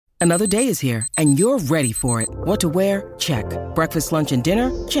Another day is here, and you're ready for it. What to wear? Check. Breakfast, lunch, and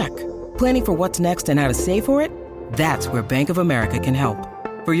dinner? Check. Planning for what's next and how to save for it? That's where Bank of America can help.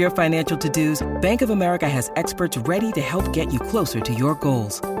 For your financial to-dos, Bank of America has experts ready to help get you closer to your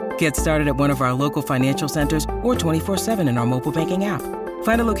goals. Get started at one of our local financial centers or 24/7 in our mobile banking app.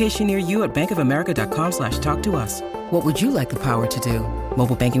 Find a location near you at bankofamerica.com/talktous. What would you like the power to do?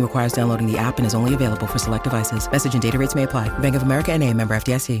 Mobile banking requires downloading the app and is only available for select devices. Message and data rates may apply. Bank of America N.A., member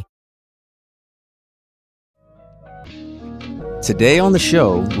FDIC. Today on the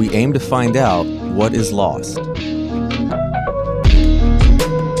show, we aim to find out what is lost.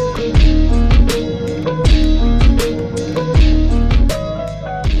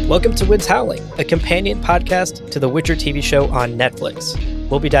 Welcome to Winds Howling, a companion podcast to the Witcher TV show on Netflix.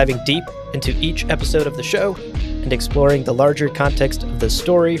 We'll be diving deep into each episode of the show and exploring the larger context of the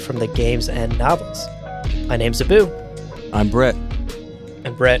story from the games and novels. My name's Abu. I'm Brett.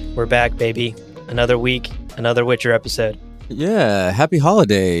 And Brett, we're back, baby. Another week, another Witcher episode. Yeah, happy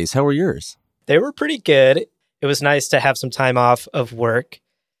holidays. How were yours? They were pretty good. It was nice to have some time off of work.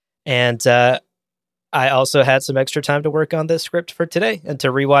 And I also had some extra time to work on this script for today and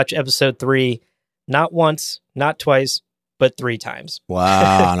to rewatch episode 3, not once, not twice, but 3 times.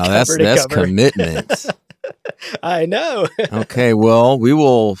 Wow, now that's commitment. I know. Okay, well, we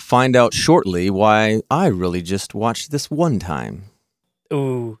will find out shortly why I really just watched this one time.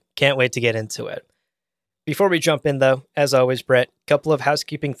 Ooh, can't wait to get into it. Before we jump in, though, as always, Brett, a couple of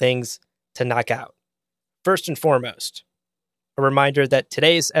housekeeping things to knock out. First and foremost, a reminder that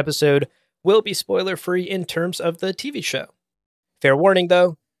today's episode will be spoiler-free in terms of the TV show. Fair warning,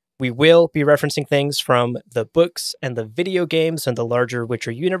 though, we will be referencing things from the books and the video games and the larger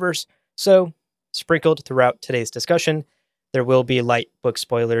Witcher universe, so sprinkled throughout today's discussion, there will be light book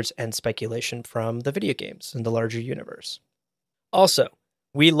spoilers and speculation from the video games and the larger universe. Also,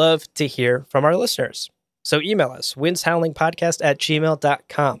 we love to hear from our listeners. So email us,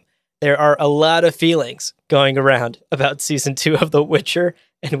 windshowlingpodcast@gmail.com. There are a lot of feelings going around about Season 2 of The Witcher,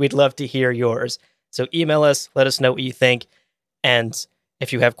 and we'd love to hear yours. So email us, let us know what you think, and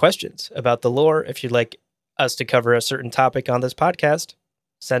if you have questions about the lore, if you'd like us to cover a certain topic on this podcast,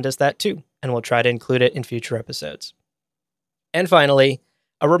 send us that too, and we'll try to include it in future episodes. And finally,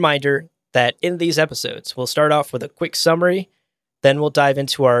 a reminder that in these episodes, we'll start off with a quick summary. Then we'll dive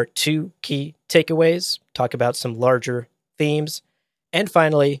into our 2 key takeaways, talk about some larger themes, and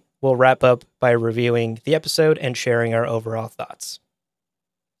finally, we'll wrap up by reviewing the episode and sharing our overall thoughts.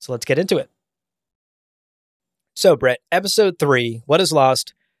 So let's get into it. So, Brett, episode 3, What is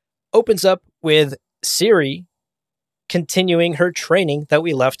Lost, opens up with Ciri continuing her training that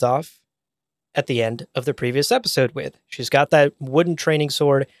we left off at the end of the previous episode with. She's got that wooden training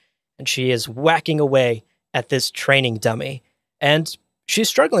sword, and she is whacking away at this training dummy. And she's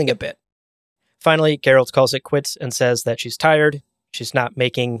struggling a bit. Finally, Geralt calls it quits and says that she's tired, she's not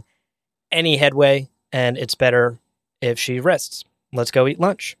making any headway, and it's better if she rests. Let's go eat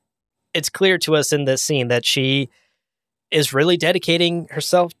lunch. It's clear to us in this scene that she is really dedicating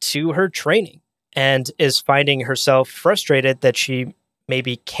herself to her training and is finding herself frustrated that she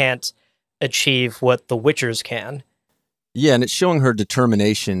maybe can't achieve what the Witchers can. Yeah, and it's showing her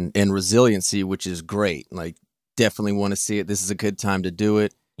determination and resiliency, which is great. Like, definitely want to see it. This is a good time to do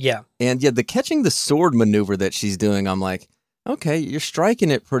it. Yeah. And yeah, the catching the sword maneuver that she's doing, I'm like, okay, you're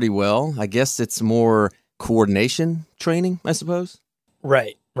striking it pretty well. I guess it's more coordination training, I suppose.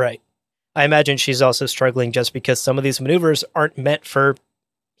 Right. I imagine she's also struggling just because some of these maneuvers aren't meant for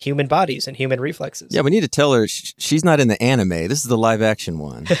human bodies and human reflexes. Yeah, we need to tell her she's not in the anime. This is the live action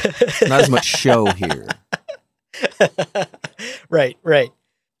one. Not as much show here. Right.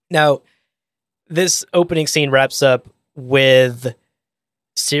 Now, this opening scene wraps up with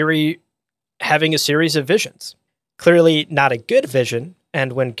Ciri having a series of visions. Clearly not a good vision,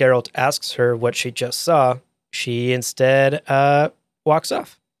 and when Geralt asks her what she just saw, she instead walks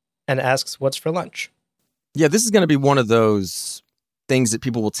off and asks what's for lunch. Yeah, this is going to be one of those things that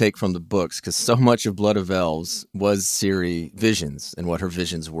people will take from the books, because so much of Blood of Elves was Ciri visions and what her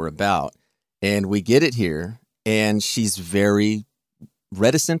visions were about. And we get it here, and she's very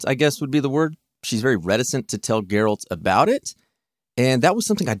reticent, I guess would be the word. She's very reticent to tell Geralt about it. And that was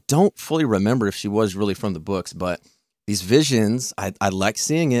something I don't fully remember if she was really from the books, but these visions, I like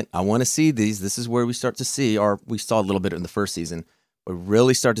seeing it. I want to see these. This is where we start to see, or we saw a little bit in the first season, but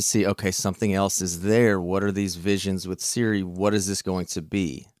really start to see, okay, something else is there. What are these visions with Ciri? What is this going to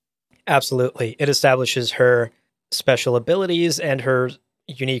be? Absolutely. It establishes her special abilities and her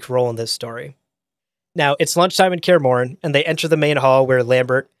unique role in this story. Now, it's lunchtime in Kaer Morhen, and they enter the main hall where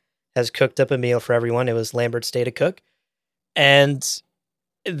Lambert has cooked up a meal for everyone. It was Lambert's day to cook. And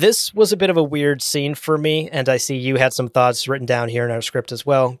This was a bit of a weird scene for me, and I see you had some thoughts written down here in our script as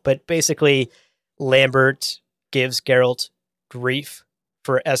well. But basically, Lambert gives Geralt grief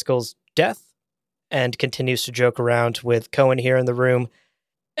for Eskel's death and continues to joke around with Cohen here in the room.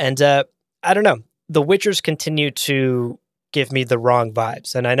 And I don't know. The Witchers continue to give me the wrong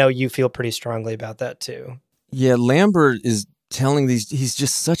vibes, and I know you feel pretty strongly about that too. Yeah, Lambert is telling he's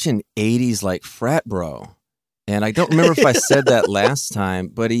just such an 80s like frat bro. And I don't remember if I said that last time,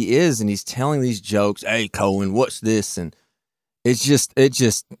 but he is, and he's telling these jokes. Hey, Cohen, what's this? And it just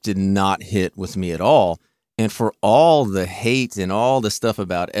did not hit with me at all. And for all the hate and all the stuff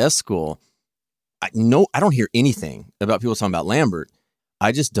about Eskel, I don't hear anything about people talking about Lambert.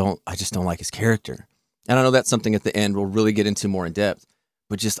 I just don't like his character. And I know that's something at the end we'll really get into more in depth.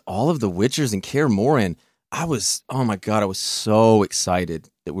 But just all of the Witchers and Kaer Morhen, oh my God, I was so excited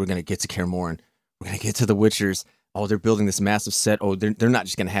that we're going to get to Kaer Morhen. We're going to get to the Witchers. Oh, they're building this massive set. Oh, they're not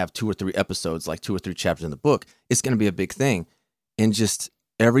just going to have 2 or 3 episodes, like 2 or 3 chapters in the book. It's going to be a big thing. And just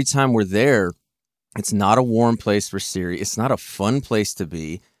every time we're there, it's not a warm place for Ciri. It's not a fun place to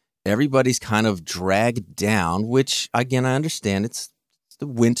be. Everybody's kind of dragged down, which, again, I understand. It's the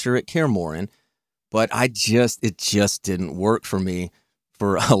winter at Kaer Morhen. But it just didn't work for me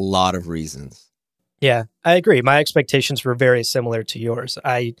for a lot of reasons. Yeah, I agree. My expectations were very similar to yours.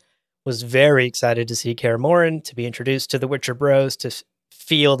 I was very excited to see Kaer Morhen, to be introduced to the Witcher Bros, to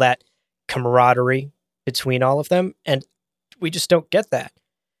feel that camaraderie between all of them, and we just don't get that.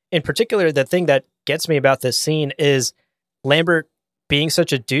 In particular, the thing that gets me about this scene is Lambert being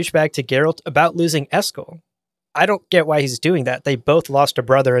such a douchebag to Geralt about losing Eskel. I don't get why he's doing that. They both lost a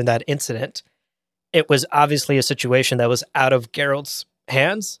brother in that incident. It was obviously a situation that was out of Geralt's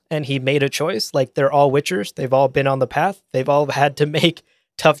hands, and he made a choice. Like, they're all Witchers. They've all been on the path. They've all had to make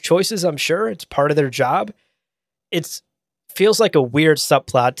tough choices, I'm sure. It's part of their job. It feels like a weird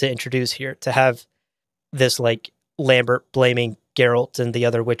subplot to introduce here, to have this, like, Lambert blaming Geralt and the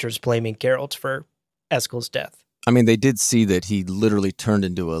other Witchers blaming Geralt for Eskel's death. I mean, they did see that he literally turned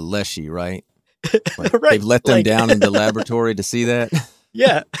into a Leshy, right? Like, right. They've let them down in the laboratory to see that.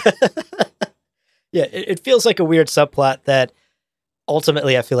 Yeah. Yeah, it feels like a weird subplot that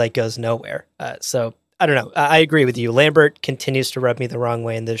ultimately I feel like goes nowhere. So I don't know. I agree with you. Lambert continues to rub me the wrong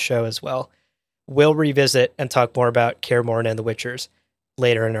way in this show as well. We'll revisit and talk more about Kaer Morhen and the Witchers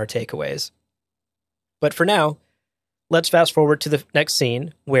later in our takeaways. But for now, let's fast forward to the next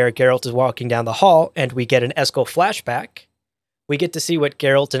scene where Geralt is walking down the hall and we get an Eskel flashback. We get to see what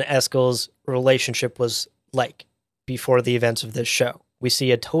Geralt and Eskel's relationship was like before the events of this show. We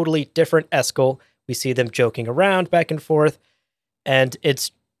see a totally different Eskel. We see them joking around back and forth, and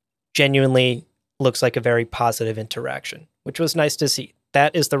it's genuinely looks like a very positive interaction, which was nice to see.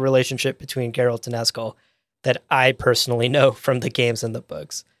 That is the relationship between Geralt and Eskel that I personally know from the games and the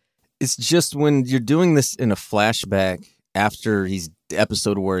books. It's just when you're doing this in a flashback after the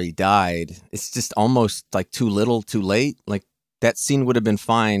episode where he died, it's just almost like too little, too late. Like, that scene would have been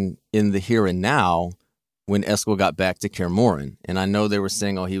fine in the here and now when Eskel got back to Kaer Morhen. And I know they were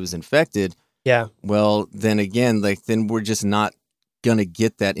saying, oh, he was infected. Yeah. Well, then again, then we're just not going to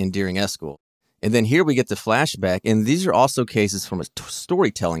get that endearing Eskel. And then here we get the flashback, and these are also cases from a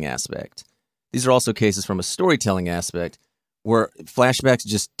storytelling aspect. These are also cases from a storytelling aspect where flashbacks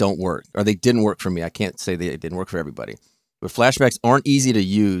just don't work, or they didn't work for me. I can't say they didn't work for everybody. But flashbacks aren't easy to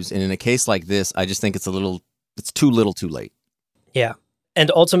use, and in a case like this, I just think it's too little too late. Yeah. And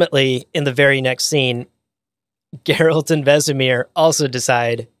ultimately, in the very next scene, Geralt and Vesemir also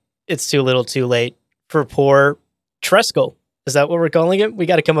decide it's too little too late for poor Treskel. Is that what we're calling him? We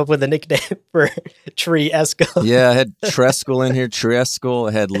got to come up with a nickname for Tree Eskel. Yeah, I had Treskel in here, Treskel.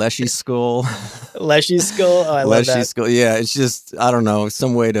 I had Leshy Skull. Leshy Skull? Oh, I love that. Leshy Skull. Yeah, it's just, I don't know,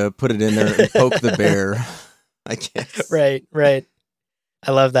 some way to put it in there and poke the bear, I guess. Right.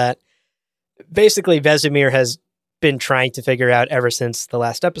 I love that. Basically, Vesemir has been trying to figure out ever since the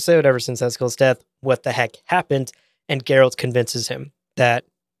last episode, ever since Eskel's death, what the heck happened, and Geralt convinces him that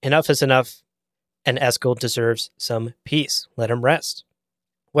enough is enough, and Eskel deserves some peace. Let him rest.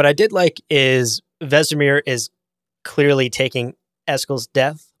 What I did like is Vesemir is clearly taking Eskel's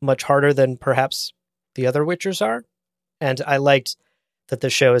death much harder than perhaps the other Witchers are, and I liked that the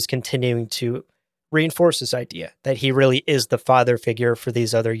show is continuing to reinforce this idea that he really is the father figure for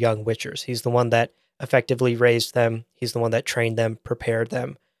these other young Witchers. He's the one that effectively raised them. He's the one that trained them, prepared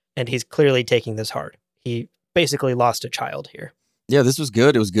them, and he's clearly taking this hard. He basically lost a child here. Yeah, this was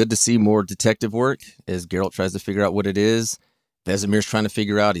good. It was good to see more detective work as Geralt tries to figure out what it is. Vesemir's trying to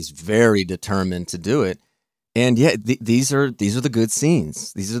figure out. He's very determined to do it. And yeah, these are the good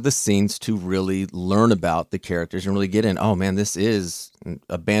scenes. These are the scenes to really learn about the characters and really get in. Oh man, this is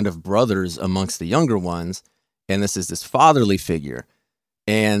a band of brothers amongst the younger ones, and this is this fatherly figure.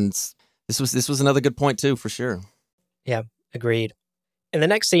 And this was another good point too, for sure. Yeah, agreed. In the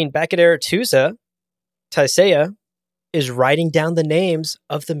next scene, back at Aretusa, Tisea is writing down the names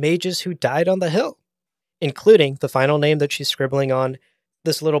of the mages who died on the hill, including the final name that she's scribbling on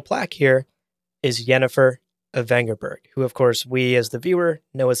this little plaque here is Yennefer of Vengerberg, who, of course, we as the viewer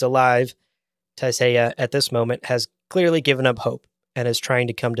know is alive. Tisea, at this moment, has clearly given up hope and is trying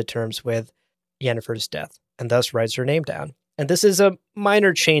to come to terms with Yennefer's death, and thus writes her name down. And this is a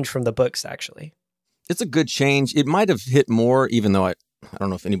minor change from the books, actually. It's a good change. It might have hit more, even though I don't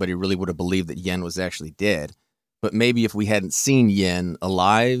know if anybody really would have believed that Yen was actually dead. But maybe if we hadn't seen Yen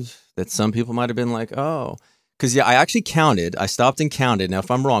alive, that some people might have been like, oh. Because, yeah, I actually counted. I stopped and counted. Now,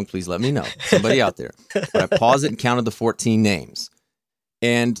 if I'm wrong, please let me know. Somebody out there. But I paused it and counted the 14 names.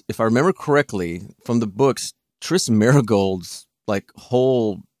 And if I remember correctly, from the books, Triss Merigold's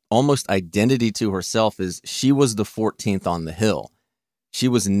whole almost identity to herself is she was the 14th on the hill. She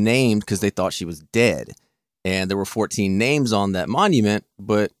was named because they thought she was dead. And there were 14 names on that monument,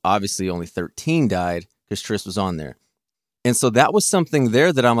 but obviously only 13 died because Triss was on there. And so that was something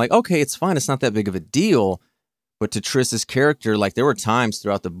there that I'm like, okay, it's fine. It's not that big of a deal. But to Triss's character, there were times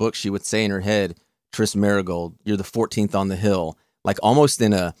throughout the book she would say in her head, Triss Merigold, you're the 14th on the hill, almost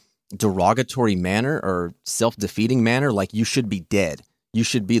in a derogatory manner or self-defeating manner, you should be dead. You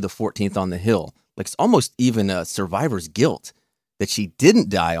should be the 14th on the hill. It's almost even a survivor's guilt that she didn't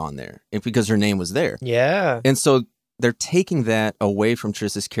die on there because her name was there. Yeah. And so they're taking that away from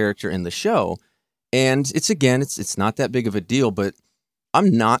Triss's character in the show. And it's not that big of a deal, but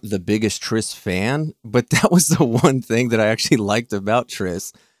I'm not the biggest Triss fan, but that was the one thing that I actually liked about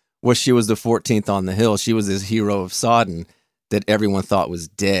Triss was she was the 14th on the hill. She was this hero of Sodden that everyone thought was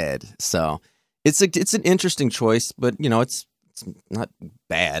dead. So it's an interesting choice, but it's not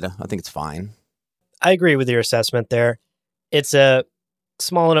bad. I think it's fine. I agree with your assessment there. It's a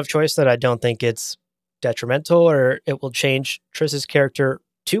small enough choice that I don't think it's detrimental or it will change Triss's character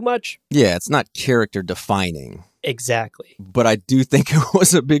too much. Yeah, it's not character defining. Exactly. But I do think it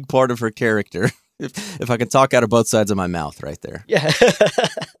was a big part of her character. If I can talk out of both sides of my mouth right there. Yeah.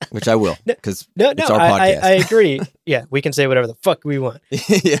 Which I will, because it's our podcast. I agree. Yeah, we can say whatever the fuck we want.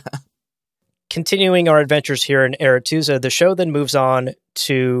 Yeah. Continuing our adventures here in Aretusa, the show then moves on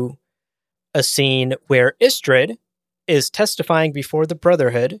to a scene where Istrid is testifying before the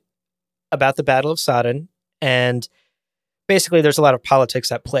Brotherhood about the Battle of Sodden, and basically there's a lot of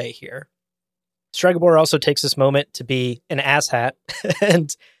politics at play here. Stregobor also takes this moment to be an asshat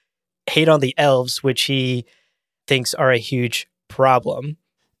and hate on the elves, which he thinks are a huge problem.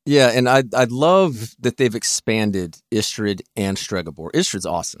 Yeah, and I love that they've expanded Istrid and Stregobor. Istrid's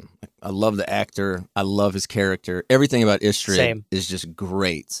awesome. I love the actor. I love his character. Everything about Istrid is just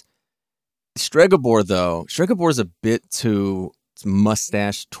great. Stregobor, though, Stregobor's a bit too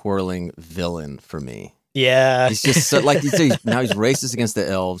mustache-twirling villain for me. Yeah. He's just, like you say, now he's racist against the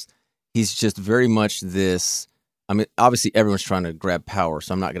elves. He's just very much this. I mean, obviously everyone's trying to grab power,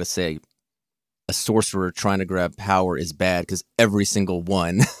 so I'm not going to say a sorcerer trying to grab power is bad because every single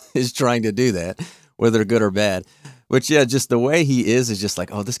one is trying to do that, whether good or bad. But yeah, just the way he is just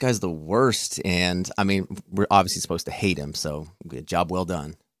like, oh, this guy's the worst. And I mean, we're obviously supposed to hate him, so good job, well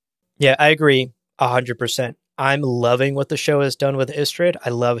done. Yeah, I agree 100%. I'm loving what the show has done with Istrid. I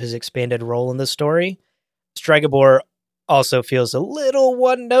love his expanded role in the story. Stregobor also feels a little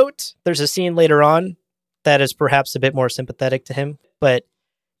one note. There's a scene later on that is perhaps a bit more sympathetic to him. But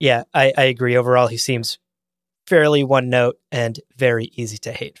yeah, I agree. Overall, he seems fairly one note and very easy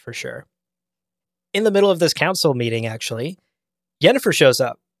to hate for sure. In the middle of this council meeting, actually, Yennefer shows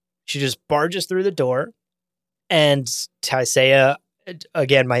up. She just barges through the door, and Tisea,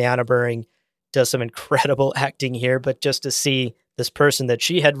 again, Mayanna Buring, does some incredible acting here, but just to see this person that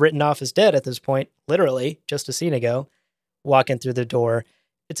she had written off as dead at this point, literally just a scene ago, walking through the door,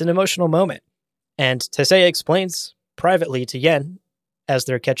 it's an emotional moment. And Tisea explains privately to Yen, as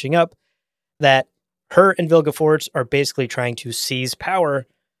they're catching up, that her and Vilgefortz are basically trying to seize power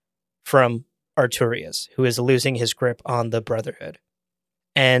from Arturius, who is losing his grip on the Brotherhood.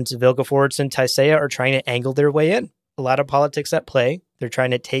 And Vilgefortz and Tisea are trying to angle their way in. A lot of politics at play. They're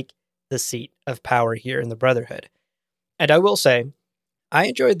trying to take the seat of power here in the Brotherhood. And I will say, I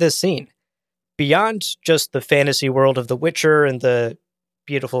enjoyed this scene. Beyond just the fantasy world of The Witcher and the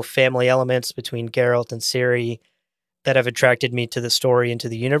beautiful family elements between Geralt and Ciri that have attracted me to the story and to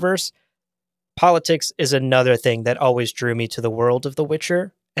the universe, politics is another thing that always drew me to the world of The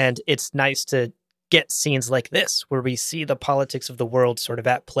Witcher. And it's nice to get scenes like this, where we see the politics of the world sort of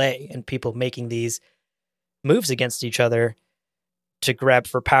at play and people making these moves against each other to grab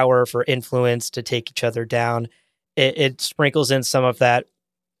for power, for influence, to take each other down. It sprinkles in some of that.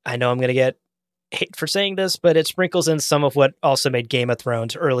 I know I'm going to get hate for saying this, but it sprinkles in some of what also made Game of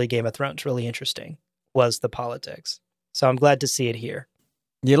Thrones, early Game of Thrones, really interesting, was the politics. So I'm glad to see it here.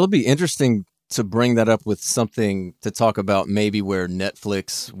 Yeah, it'll be interesting to bring that up with something to talk about maybe where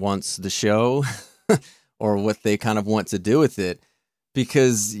Netflix wants the show or what they kind of want to do with it.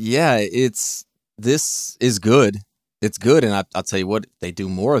 Because, yeah, this is good. It's good. And I'll tell you what, if they do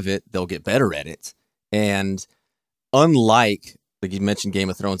more of it, they'll get better at it. And unlike, like you mentioned Game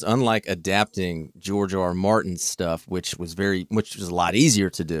of Thrones, unlike adapting George R. R. Martin's stuff, which was a lot easier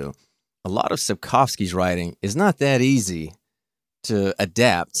to do, a lot of Sapkowski's writing is not that easy to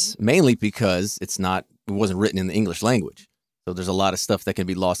adapt, mainly because it wasn't written in the English language. So there's a lot of stuff that can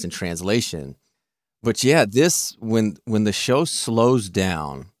be lost in translation. But yeah, when the show slows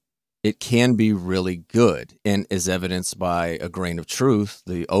down, it can be really good. And as evidenced by A Grain of Truth,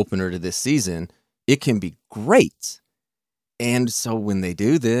 the opener to this season, it can be great. And so when they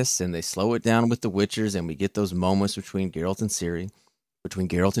do this and they slow it down with the Witchers and we get those moments between Geralt and Ciri, between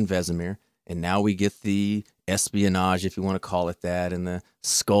Geralt and Vesemir, and now we get the espionage, if you want to call it that, and the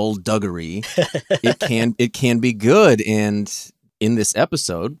skullduggery, it can be good. And in this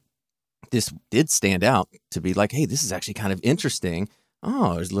episode, this did stand out to be like, hey, this is actually kind of interesting.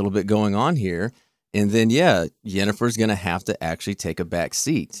 Oh, there's a little bit going on here. And then, yeah, Yennefer's going to have to actually take a back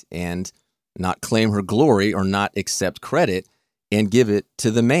seat and not claim her glory or not accept credit and give it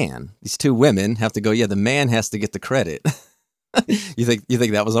to the man. These two women have to go, yeah, the man has to get the credit. You think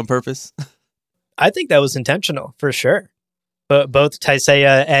that was on purpose? I think that was intentional, for sure. But both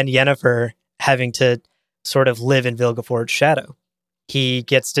Tysea and Yennefer having to sort of live in Vilgefort's shadow. He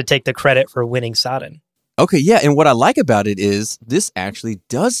gets to take the credit for winning Sodden. Okay, yeah, and what I like about it is this actually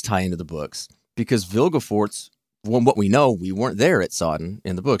does tie into the books because Vilgefort's, well, what we know, we weren't there at Sodden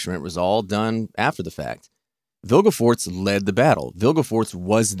in the books, right? It was all done after the fact. Vilgefort's led the battle. Vilgefort's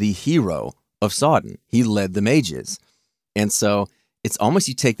was the hero of Sodden. He led the mages. And so it's almost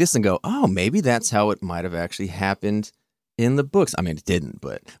you take this and go, oh, maybe that's how it might have actually happened in the books. I mean, it didn't,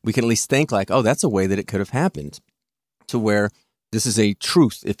 but we can at least think like, oh, that's a way that it could have happened to where this is a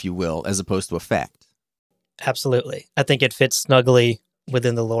truth, if you will, as opposed to a fact. Absolutely. I think it fits snugly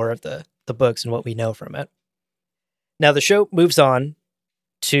within the lore of the books and what we know from it. Now, the show moves on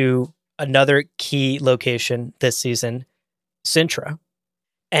to another key location this season, Cintra.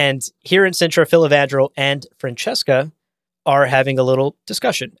 And here in Cintra, Filavandrel and Francesca are having a little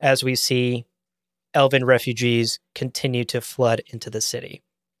discussion as we see elven refugees continue to flood into the city.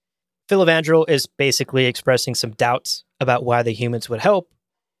 Filavandrel is basically expressing some doubts about why the humans would help.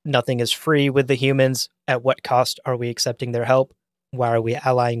 Nothing is free with the humans. At what cost are we accepting their help? Why are we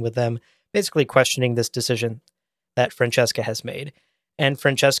allying with them? Basically questioning this decision that Francesca has made. And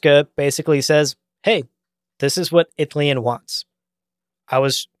Francesca basically says, hey, this is what Ithilien wants. I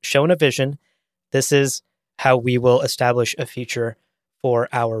was shown a vision. This is how we will establish a future for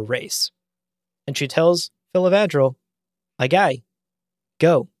our race. And she tells Filavandrel, my guy,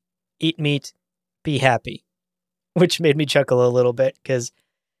 go, eat meat, be happy. Which made me chuckle a little bit because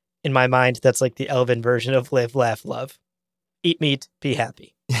in my mind, that's like the elven version of live, laugh, love. Eat meat, be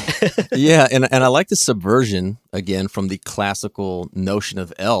happy. Yeah, and I like the subversion, again, from the classical notion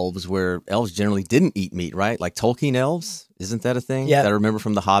of elves, where elves generally didn't eat meat, right? Like Tolkien elves, isn't that a thing? Yeah. That I remember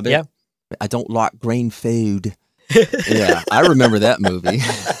from The Hobbit? Yeah. I don't like grain food. Yeah, I remember that movie.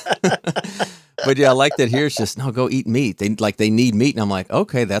 But yeah, I like that here. It's just, no, go eat meat. They need meat. And I'm like,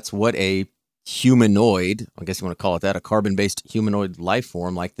 okay, that's what a humanoid, I guess you want to call it that, a carbon-based humanoid life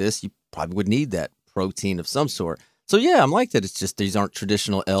form like this, you probably would need that protein of some sort. So yeah, I'm like that. It's just these aren't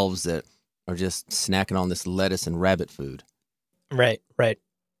traditional elves that are just snacking on this lettuce and rabbit food. Right.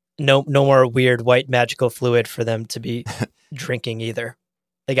 No more weird white magical fluid for them to be drinking either.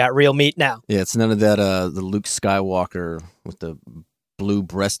 They got real meat now. Yeah, it's none of that the Luke Skywalker with the blue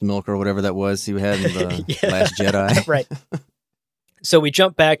breast milk or whatever that was he had in the Last Jedi. Right. So we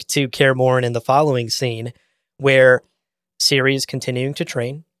jump back to Kaer Morhen in the following scene where Ciri is continuing to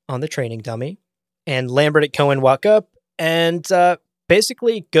train on the training dummy. And Lambert and Cohen walk up and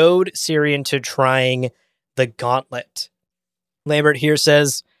basically goad Ciri into trying the gauntlet. Lambert here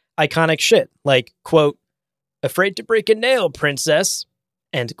says iconic shit like, quote, afraid to break a nail, princess,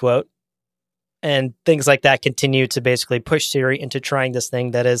 end quote. And things like that continue to basically push Ciri into trying this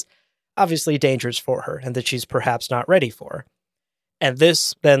thing that is obviously dangerous for her and that she's perhaps not ready for. And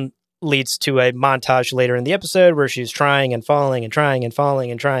this then leads to a montage later in the episode where she's trying and falling and trying and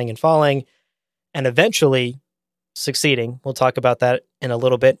falling and trying and falling. and eventually succeeding. We'll talk about that in a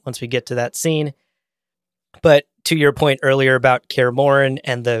little bit once we get to that scene. But to your point earlier about Kaer Morhen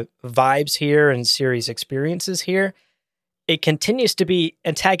and the vibes here and Ciri's experiences here, it continues to be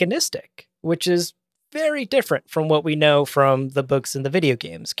antagonistic, which is very different from what we know from the books and the video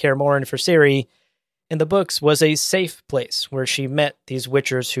games. Kaer Morhen for Ciri in the books was a safe place where she met these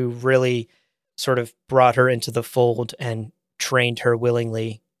Witchers who really sort of brought her into the fold and trained her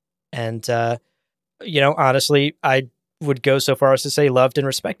willingly. And, honestly, I would go so far as to say loved and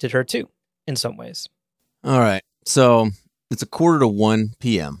respected her too, in some ways. All right. So it's 1:45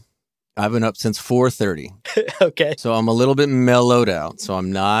 p.m. I've been up since 4:30. Okay. So I'm a little bit mellowed out. So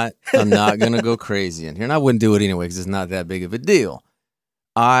I'm not going to go crazy in here. And I wouldn't do it anyway because it's not that big of a deal.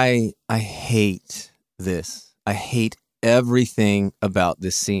 I hate this. I hate everything about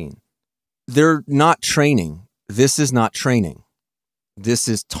this scene. They're not training. This is not training. This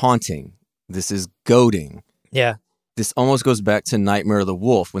is taunting. This is goading. Yeah. This almost goes back to Nightmare of the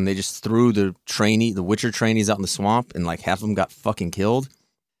Wolf when they just threw the Witcher trainees out in the swamp and like half of them got fucking killed.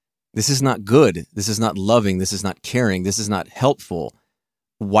 This is not good. This is not loving. This is not caring. This is not helpful.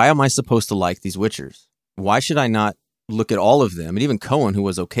 Why am I supposed to like these Witchers? Why should I not look at all of them? And even Cohen, who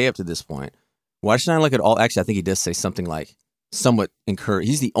was okay up to this point, why should I look at all? Actually, I think he does say something like somewhat encourage.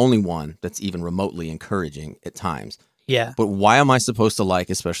 He's the only one that's even remotely encouraging at times. Yeah. But why am I supposed to like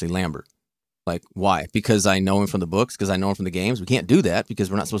especially Lambert? Like, why? Because I know him from the books? Because I know him from the games? We can't do that because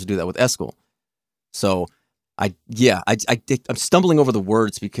we're not supposed to do that with Eskel. So, I'm stumbling over the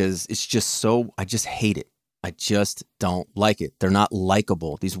words because it's just so, I just hate it. I just don't like it. They're not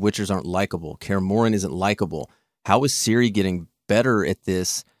likable. These Witchers aren't likable. Kaer Morhen isn't likable. How is Ciri getting better at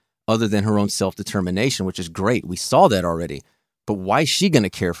this other than her own self-determination, which is great? We saw that already. But why is she going to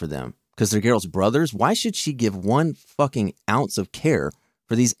care for them? Because they're Geralt's brothers? Why should she give one fucking ounce of care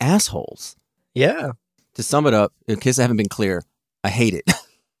for these assholes? Yeah. To sum it up, in case I haven't been clear, I hate it.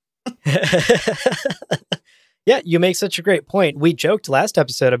 Yeah, you make such a great point. We joked last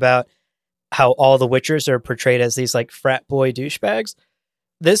episode about how all the Witchers are portrayed as these like frat boy douchebags.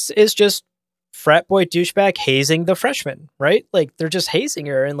 This is just frat boy douchebag hazing the freshman, right? Like they're just hazing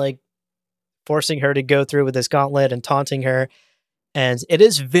her and like forcing her to go through with this gauntlet and taunting her. And it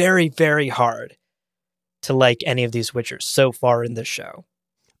is very, very hard to like any of these Witchers so far in this show.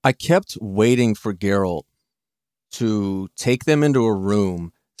 I kept waiting for Geralt to take them into a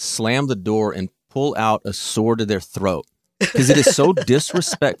room, slam the door, and pull out a sword to their throat. Because it is so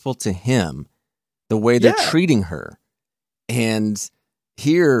disrespectful to him, the way they're treating her. And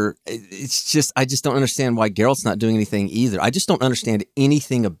here, it's just, I just don't understand why Geralt's not doing anything either. I just don't understand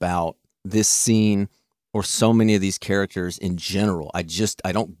anything about this scene or so many of these characters in general. I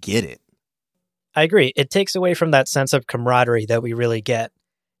don't get it. I agree. It takes away from that sense of camaraderie that we really get.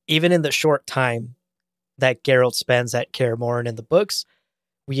 Even in the short time that Geralt spends at Kaer Morhen in the books,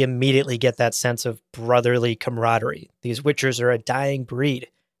 we immediately get that sense of brotherly camaraderie. These Witchers are a dying breed.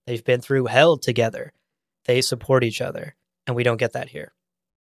 They've been through hell together. They support each other, and we don't get that here.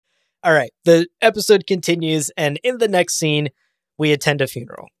 All right, the episode continues, and in the next scene, we attend a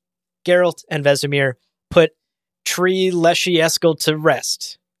funeral. Geralt and Vesemir put Tree Leshy Eskel to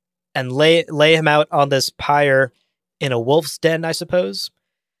rest and lay him out on this pyre in a wolf's den, I suppose,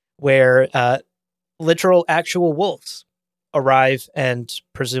 where literal actual wolves arrive and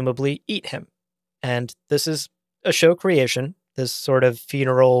presumably eat him. And this is a show creation. This sort of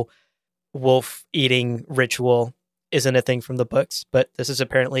funeral wolf eating ritual isn't a thing from the books, but this is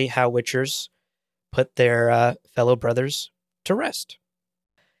apparently how Witchers put their fellow brothers to rest.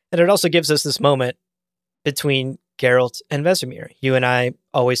 And it also gives us this moment between Geralt and Vesemir. You and I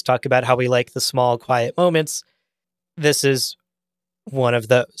always talk about how we like the small, quiet moments. This is one of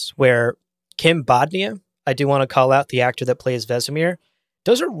those where Kim Bodnia, I do want to call out the actor that plays Vesemir,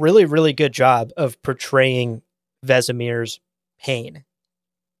 does a really, really good job of portraying Vesemir's pain.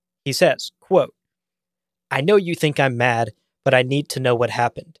 He says, quote, "I know you think I'm mad, but I need to know what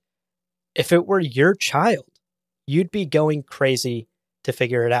happened. If it were your child, you'd be going crazy to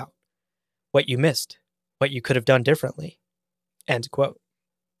figure it out. What you missed, what you could have done differently." End quote.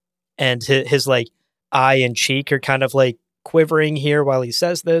 And his like eye and cheek are kind of like quivering here while he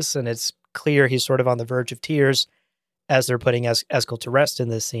says this, and it's clear he's sort of on the verge of tears as they're putting Eskel to rest in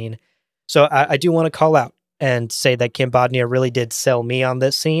this scene. So I do want to call out and say that Kim Bodnia really did sell me on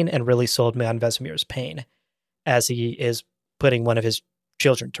this scene and really sold me on Vesemir's pain as he is putting one of his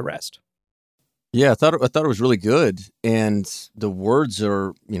children to rest. Yeah, I thought it was really good. And the words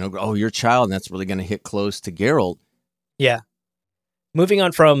are, oh, your child, and that's really going to hit close to Geralt. Yeah. Moving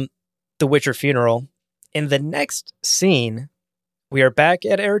on from the Witcher funeral, in the next scene, we are back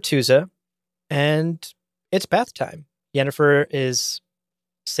at Aretuza, and it's bath time. Yennefer is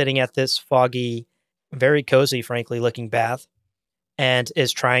sitting at this foggy, very cozy, frankly, looking bath, and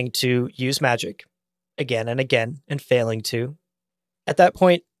is trying to use magic again and again and failing to. At that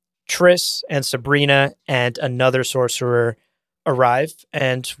point, Triss and Sabrina and another sorcerer arrive,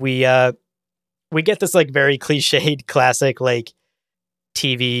 and we get this like very cliched classic like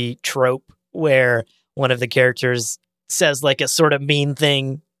TV trope where one of the characters says like a sort of mean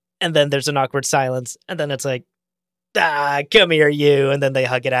thing, and then there's an awkward silence, and then it's like, come here, you, and then they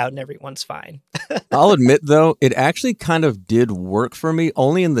hug it out and everyone's fine. I'll admit, though, it actually kind of did work for me,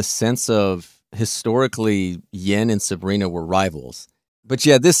 only in the sense of historically, Yen and Sabrina were rivals. But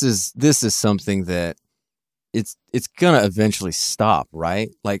yeah, this is something that it's gonna eventually stop, right?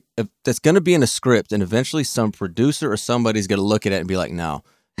 Like, if that's gonna be in a script, and eventually some producer or somebody's gonna look at it and be like, no,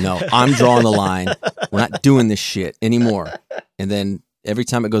 I'm drawing the line. We're not doing this shit anymore. And then every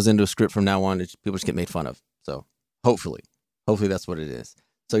time it goes into a script from now on, people just get made fun of. So hopefully that's what it is.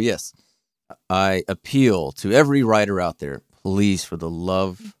 So yes, I appeal to every writer out there, please, for the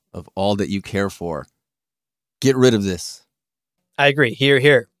love of all that you care for, get rid of this. I agree.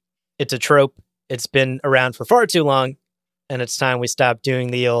 Here. It's a trope. It's been around for far too long, and it's time we stop doing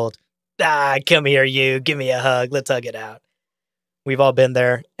the old, come here, you, give me a hug, let's hug it out. We've all been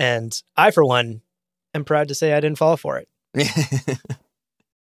there, and I, for one, am proud to say I didn't fall for it.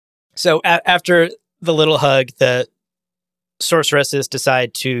 So after the little hug, the sorceresses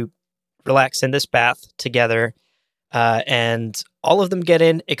decide to relax in this bath together, and all of them get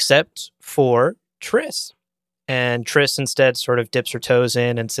in except for Triss. And Triss instead sort of dips her toes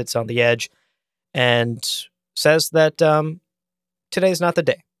in and sits on the edge and says that today's not the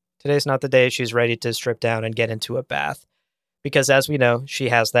day. Today's not the day she's ready to strip down and get into a bath. Because as we know, she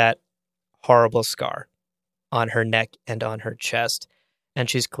has that horrible scar on her neck and on her chest. And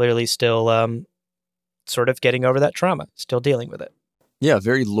she's clearly still sort of getting over that trauma, still dealing with it. Yeah,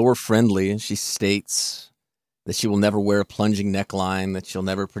 very lore-friendly. She states that she will never wear a plunging neckline, that she'll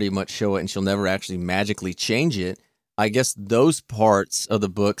never pretty much show it, and she'll never actually magically change it. I guess those parts of the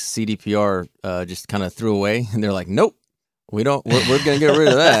book CDPR just kind of threw away, and they're like, nope, we don't. We're going to get rid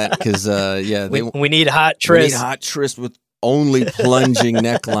of that because, we need hot Triss. We need hot Triss with only plunging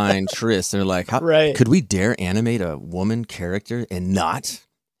neckline Triss. They're like, right. Could we dare animate a woman character and not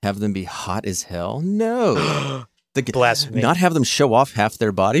have them be hot as hell? No. Blasphemy. Not have them show off half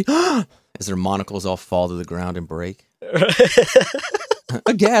their body as their monocles all fall to the ground and break.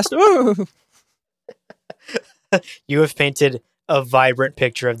 Aghast. You have painted a vibrant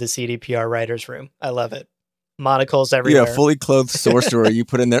picture of the CDPR writer's room. I love it. Monocles everywhere. Yeah, fully clothed sorcerer you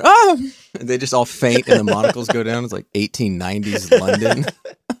put in there. And they just all faint and the monocles go down. It's like 1890s London.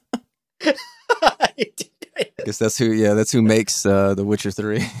 I guess that's who makes The Witcher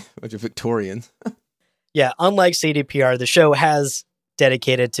 3, a bunch of Victorians. Yeah, unlike CDPR, the show has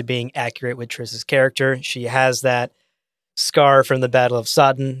dedicated to being accurate with Triss's character. She has that scar from the Battle of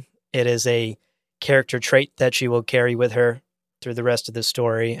Sodden. It is a character trait that she will carry with her through the rest of the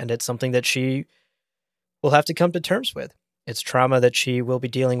story, and it's something that she will have to come to terms with. It's trauma that she will be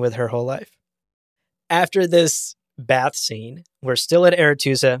dealing with her whole life. After this bath scene, we're still at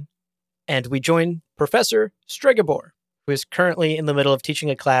Aretusa, and we join Professor Stregobor, who is currently in the middle of teaching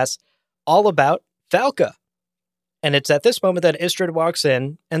a class all about Falca. And it's at this moment that Istredd walks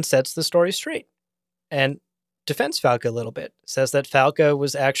in and sets the story straight and defends Falca a little bit. Says that Falca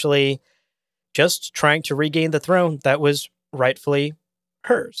was actually just trying to regain the throne that was rightfully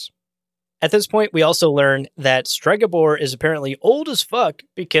hers. At this point, we also learn that Stregobor is apparently old as fuck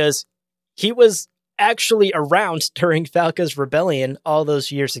because he was actually around during Falca's rebellion all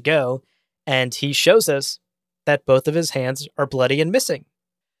those years ago, and he shows us that both of his hands are bloody and missing.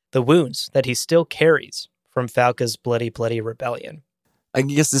 The wounds that he still carries from Falca's bloody rebellion. I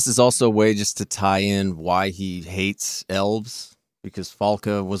guess this is also a way just to tie in why he hates elves, because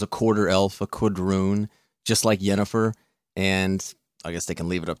Falca was a quarter elf, a quadroon, just like Yennefer, and I guess they can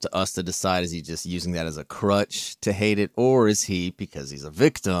leave it up to us to decide, is he just using that as a crutch to hate it, or is he, because he's a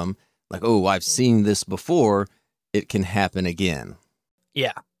victim, like, oh, I've seen this before, it can happen again.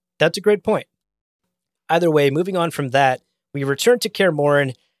 Yeah, that's a great point. Either way, moving on from that, we return to Kaer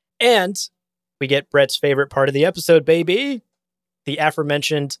Morhen, and we get Brett's favorite part of the episode, baby. The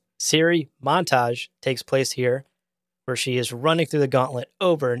aforementioned Ciri montage takes place here, where she is running through the gauntlet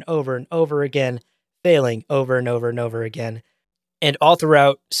over and over and over again, failing over and over and over again. And all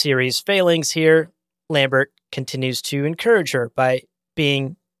throughout Ciri's failings here, Lambert continues to encourage her by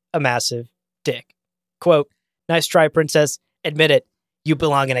being a massive dick. Quote, "Nice try, princess. Admit it. You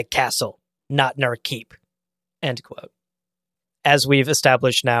belong in a castle, not in our keep." End quote. as we've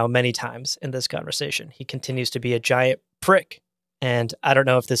established now many times in this conversation, he continues to be a giant prick. And I don't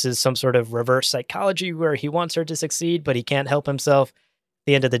know if this is some sort of reverse psychology where he wants her to succeed, but he can't help himself. At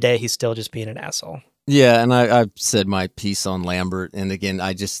the end of the day, he's still just being an asshole. Yeah, and I've said my piece on Lambert, and again,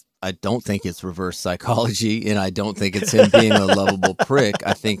 I don't think it's reverse psychology, and I don't think it's him being a lovable prick.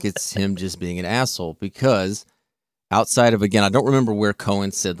 I think it's him just being an asshole, because outside of, again, I don't remember where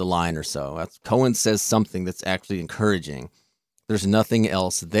Cohen said the line or so. Cohen says something that's actually encouraging. There's nothing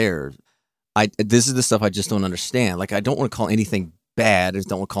else there. This is the stuff I just don't understand. Like, I don't want to call anything bad. I just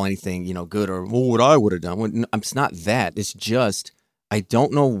don't want to call anything, good, or what I would have done. It's not that. It's just, I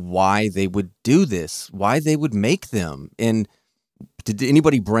don't know why they would do this, why they would make them. And did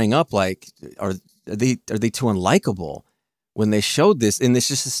anybody bring up, like, are they too unlikable when they showed this? And it's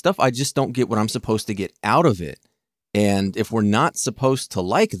just the stuff I just don't get what I'm supposed to get out of it. And if we're not supposed to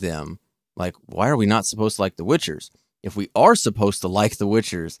like them, like, why are we not supposed to like the Witchers? If we are supposed to like the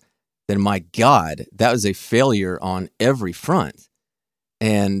Witchers, then my God, that was a failure on every front.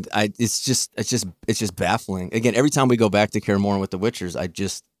 And it's just baffling. Again, every time we go back to Kaer Morhen with the Witchers,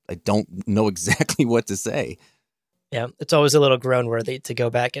 I don't know exactly what to say. Yeah, it's always a little groan-worthy to go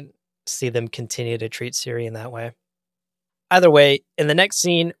back and see them continue to treat Ciri in that way. Either way, in the next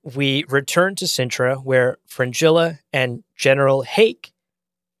scene, we return to Cintra, where Fringilla and General Hake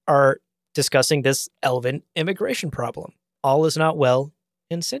are discussing this elven immigration problem. All is not well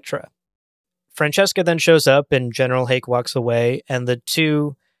in Cintra. Francesca then shows up and General Hake walks away, and the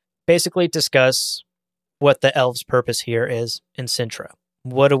two basically discuss what the elves' purpose here is in Cintra.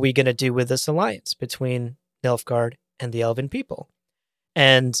 What are we going to do with this alliance between Nilfgaard and the elven people?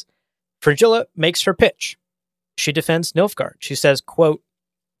 And Fringilla makes her pitch. She defends Nilfgaard. She says, quote,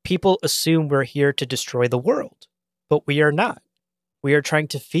 "People assume we're here to destroy the world, but we are not. We are trying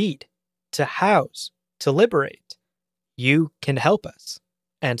to feed, to house, to liberate. You can help us,"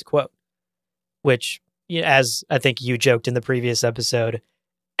 end quote. Which, as I think you joked in the previous episode,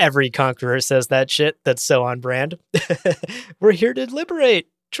 every conqueror says that shit. That's so on brand. We're here to liberate.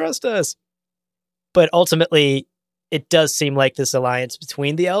 Trust us. But ultimately, it does seem like this alliance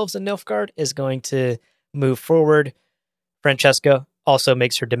between the elves and Nilfgaard is going to move forward. Francesca also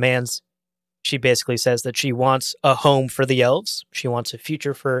makes her demands. She basically says that she wants a home for the elves. She wants a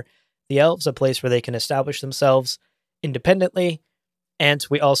future for the elves, a place where they can establish themselves independently. And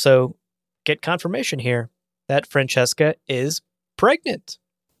we also get confirmation here that Francesca is pregnant.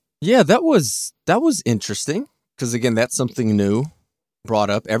 Yeah, that was interesting, because again, that's something new brought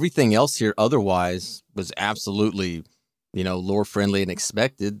up. Everything else here otherwise was absolutely, lore friendly and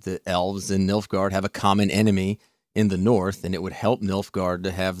expected. The elves and Nilfgaard have a common enemy in the north, and it would help Nilfgaard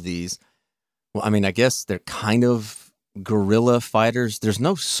to have these. Well, I mean, I guess they're kind of guerrilla fighters. There's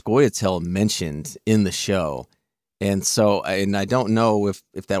no Scoia'tael mentioned in the show. And so, and I don't know if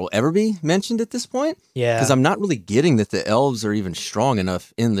that will ever be mentioned at this point. Yeah. Because I'm not really getting that the elves are even strong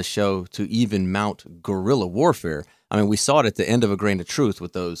enough in the show to even mount guerrilla warfare. I mean, we saw it at the end of A Grain of Truth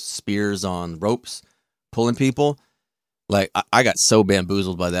with those spears on ropes pulling people. Like, I got so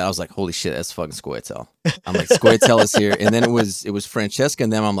bamboozled by that. I was like, holy shit, that's fucking Scoia'tael. I'm like, Scoia'tael is here. And then it was Francesca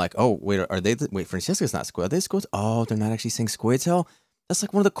and them. I'm like, oh, wait, are they? Wait, Francesca's not Scoia'tael. Are they Scoia'tael? Oh, they're not actually saying Scoia'tael? That's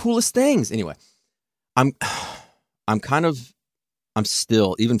like one of the coolest things. Anyway, I'm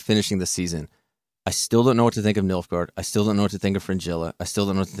still, even finishing the season, I still don't know what to think of Nilfgaard. I still don't know what to think of Fringilla. I still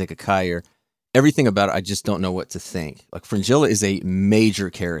don't know what to think of Kair. Everything about it, I just don't know what to think. Like, Fringilla is a major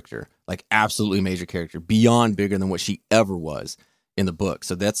character, like absolutely major character, beyond bigger than what she ever was in the book.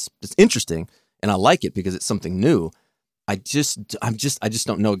 So it's interesting, and I like it because it's something new. I just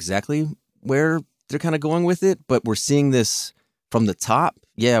don't know exactly where they're kind of going with it, but we're seeing this from the top.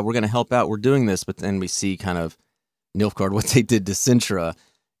 Yeah, we're going to help out. We're doing this, but then we see kind of Nilfgaard, what they did to Cintra.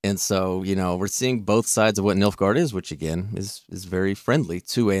 And so, we're seeing both sides of what Nilfgaard is, which again is very friendly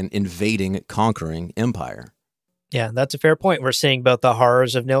to an invading, conquering empire. Yeah, that's a fair point. We're seeing both the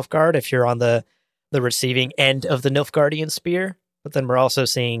horrors of Nilfgaard if you're on the receiving end of the Nilfgaardian spear, but then we're also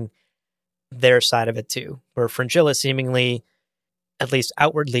seeing their side of it too, where Fringilla seemingly, at least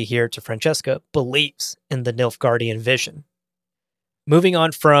outwardly here to Francesca, believes in the Nilfgaardian vision. Moving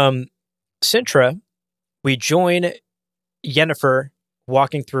on from Cintra, we join Yennefer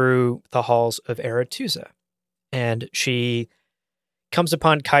walking through the halls of Aretuza, and she comes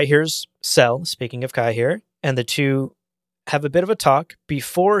upon Kaihir's cell, speaking of Kaihir, and the two have a bit of a talk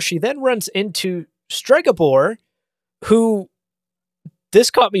before she then runs into Stregobor, who, this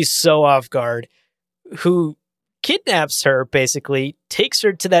caught me so off guard, who kidnaps her, basically, takes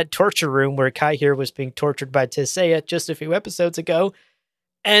her to that torture room where Kaihir was being tortured by Tissaia just a few episodes ago,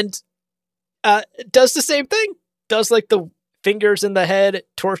 and does the same thing. Does like the fingers in the head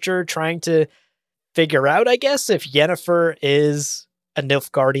torture, trying to figure out, I guess, if Yennefer is a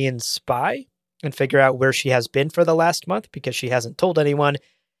Nilfgaardian spy and figure out where she has been for the last month because she hasn't told anyone.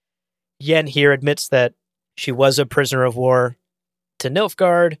 Yen here admits that she was a prisoner of war to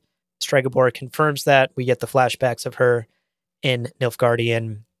Nilfgaard. Stregobor confirms that. We get the flashbacks of her in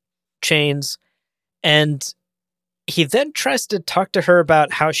Nilfgaardian chains. And he then tries to talk to her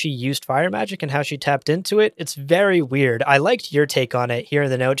about how she used fire magic and how she tapped into it. It's very weird. I liked your take on it. Here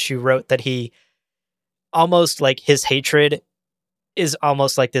in the notes, you wrote that he almost like his hatred is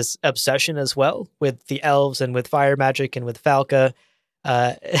almost like this obsession as well with the elves and with fire magic and with Falca.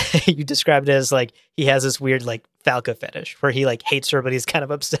 You described it as like he has this weird like Falca fetish where he like hates her, but he's kind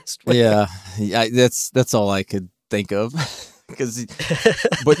of obsessed with her. Yeah, that's all I could think of.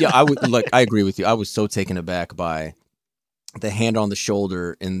 But yeah, I agree with you. I was so taken aback by the hand on the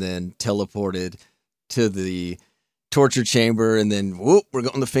shoulder and then teleported to the torture chamber and then whoop, we're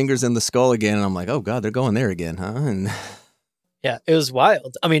going the fingers in the skull again. And I'm like, oh God, they're going there again, huh? And yeah, it was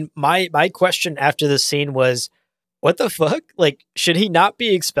wild. I mean, my question after this scene was, what the fuck? Like, should he not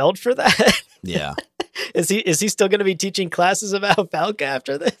be expelled for that? Yeah. Is he still going to be teaching classes about Falca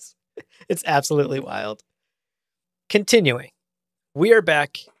after this? It's absolutely wild. Continuing, we are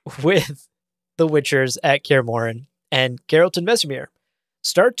back with the Witchers at Kaer Morhen, and Geralt and Vesemir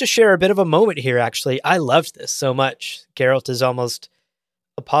start to share a bit of a moment here, actually. I loved this so much. Geralt is almost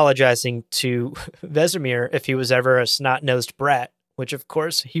apologizing to Vesemir if he was ever a snot-nosed brat, which of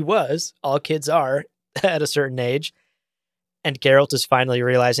course he was. All kids are at a certain age. And Geralt is finally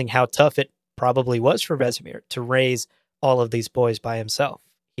realizing how tough it probably was for Vesemir to raise all of these boys by himself.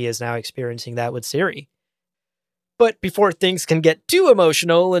 He is now experiencing that with Ciri. But before things can get too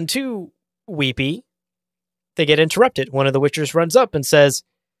emotional and too weepy, they get interrupted. One of the Witchers runs up and says,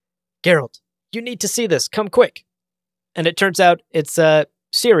 Geralt, you need to see this. Come quick. And it turns out it's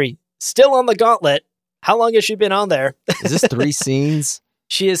Ciri, still on the gauntlet. How long has she been on there? Is this 3 scenes?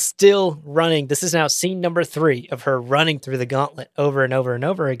 She is still running. This is now scene number 3 of her running through the gauntlet over and over and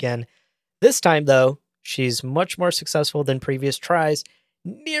over again. This time, though, she's much more successful than previous tries,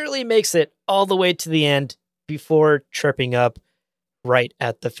 nearly makes it all the way to the end before tripping up right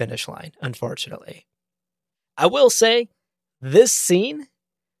at the finish line, unfortunately. I will say, this scene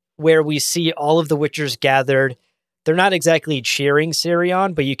where we see all of the Witchers gathered, they're not exactly cheering Ciri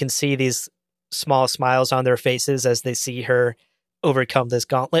on, but you can see these small smiles on their faces as they see her overcome this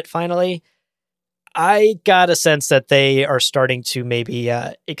gauntlet finally. I got a sense that they are starting to maybe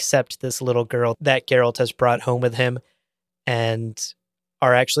accept this little girl that Geralt has brought home with him and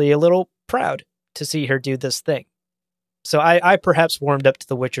are actually a little proud to see her do this thing. So I perhaps warmed up to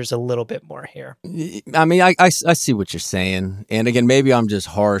the Witchers a little bit more here. I mean, I see what you're saying. And again, maybe I'm just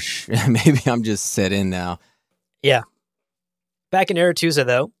harsh. Maybe I'm just set in now. Yeah. Back in Aretuza,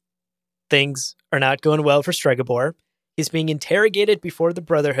 though, things are not going well for Stregobor. He's being interrogated before the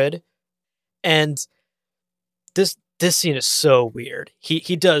Brotherhood. And this scene is so weird. He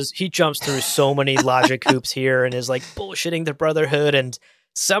jumps through so many logic hoops here and is like bullshitting the Brotherhood and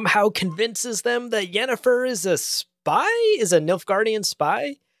somehow convinces them that Yennefer is a spy, is a Nilfgaardian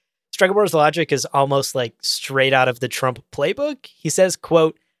spy. Stregobor's logic is almost like straight out of the Trump playbook. He says,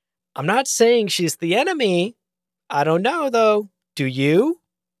 quote, I'm not saying she's the enemy. I don't know, though. Do you?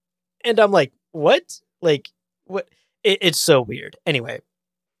 And I'm like, what? Like, what? It's so weird. Anyway,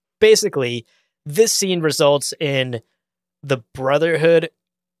 basically, this scene results in the Brotherhood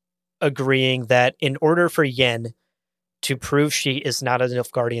agreeing that in order for Yen to prove she is not a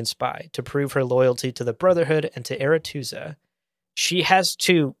Nilfgaardian spy, to prove her loyalty to the Brotherhood and to Aretuza, she has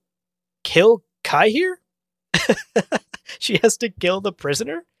to kill Kaihir? She has to kill the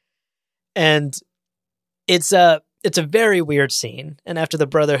prisoner? And it's a very weird scene. And after the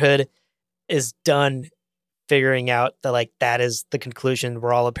Brotherhood is done figuring out that like that is the conclusion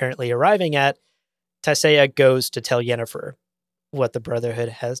we're all apparently arriving at, Tissaia goes to tell Yennefer what the Brotherhood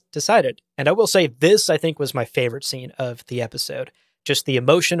has decided. And I will say this, I think, was my favorite scene of the episode. Just the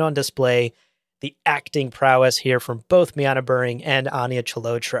emotion on display, the acting prowess here from both Miana Buring and Anya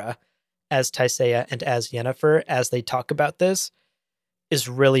Chalotra as Tissaia and as Yennefer as they talk about this is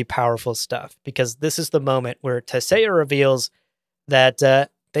really powerful stuff, because this is the moment where Tissaia reveals that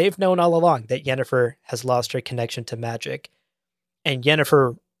they've known all along that Yennefer has lost her connection to magic. And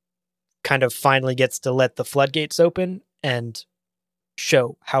Yennefer kind of finally gets to let the floodgates open and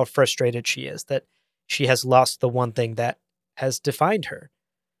show how frustrated she is that she has lost the one thing that has defined her.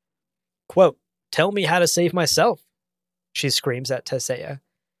 Quote, tell me how to save myself, she screams at Tissaia.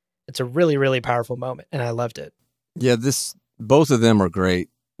 It's a really, really powerful moment, and I loved it. Yeah, both of them are great.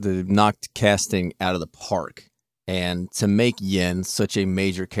 They knocked casting out of the park. And to make Yen such a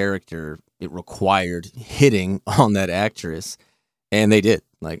major character, it required hitting on that actress. And they did.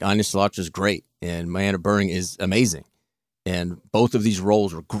 Like, Anya Shalhoub is great, and Miranda Burning is amazing. And both of these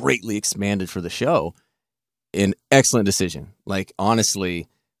roles were greatly expanded for the show. An excellent decision. Like, honestly,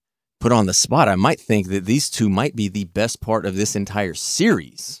 put on the spot, I might think that these two might be the best part of this entire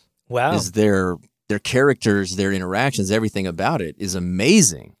series. Wow. Is their characters, their interactions, everything about it is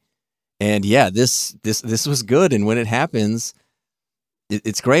amazing. And yeah, this was good. And when it happens,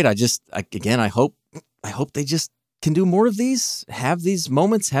 it's great. I hope they just can do more of these, have these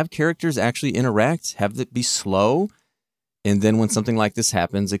moments, have characters actually interact, have it be slow. And then when something like this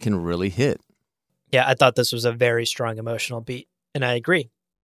happens, it can really hit. Yeah, I thought this was a very strong emotional beat, and I agree.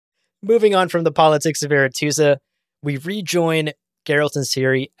 Moving on from the politics of Aretusa, we rejoin Geralt and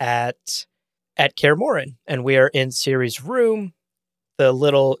Ciri at Kaer Morhen, and we are in Ciri's room. The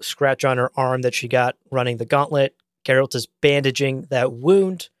little scratch on her arm that she got running the gauntlet, Geralt is bandaging that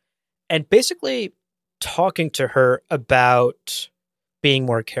wound and basically talking to her about being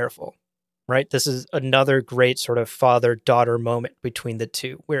more careful, right? This is another great sort of father-daughter moment between the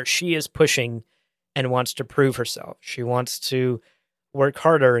two, where she is pushing and wants to prove herself. She wants to work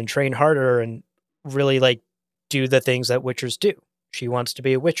harder and train harder and really like do the things that Witchers do. She wants to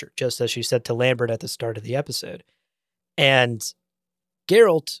be a Witcher, just as she said to Lambert at the start of the episode. And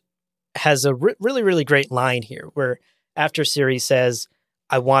Geralt has a really, really great line here where after Ciri says,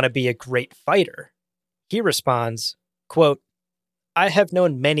 "I want to be a great fighter," he responds, quote, "I have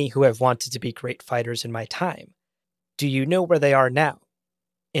known many who have wanted to be great fighters in my time. Do you know where they are now?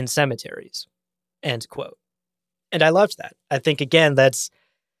 In cemeteries." End quote. And I loved that. I think, again, that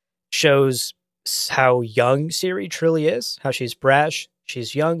shows how young Ciri truly is, how she's brash,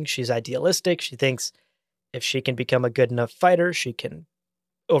 she's young, she's idealistic. She thinks if she can become a good enough fighter, she can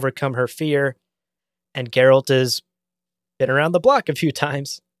overcome her fear. And Geralt has been around the block a few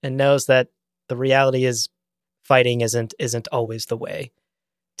times and knows that the reality is fighting isn't always the way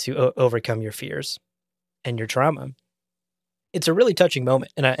to overcome your fears and your trauma. It's a really touching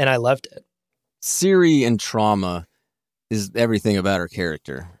moment, and I loved it. Ciri and trauma is everything about her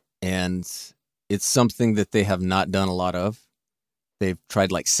character, and it's something that they have not done a lot of. They've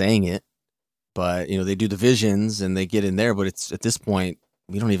tried like saying it, but they do the visions and they get in there, but it's at this point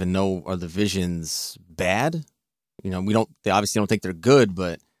we don't even know, are the visions bad? They obviously don't think they're good,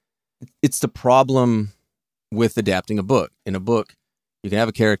 but it's the problem with adapting a book. In a book, you can have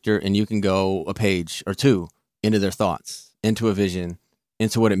a character and you can go a page or two into their thoughts, into a vision,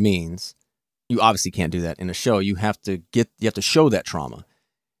 into what it means. You obviously can't do that in a show. You have to show that trauma.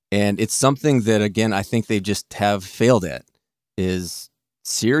 And it's something that, again, I think they just have failed at, is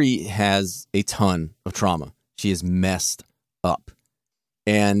Ciri has a ton of trauma. She is messed up.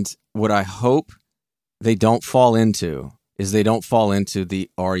 And what I hope they don't fall into is they don't fall into the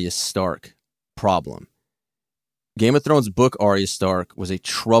Arya Stark problem. Game of Thrones book Arya Stark was a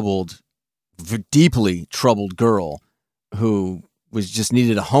deeply troubled girl who was just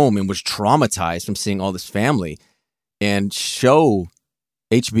needed a home and was traumatized from seeing all this family. And show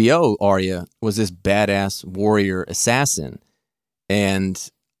HBO Arya was this badass warrior assassin. And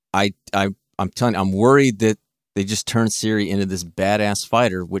I'm telling you, I'm worried that they just turned Ciri into this badass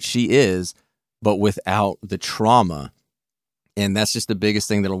fighter, which she is, but without the trauma. And that's just the biggest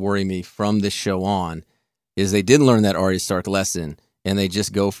thing that'll worry me from this show on, is they didn't learn that Arya Stark lesson and they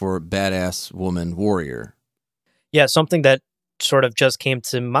just go for a badass woman warrior. Yeah, something that sort of just came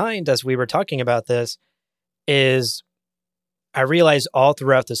to mind as we were talking about this is I realize all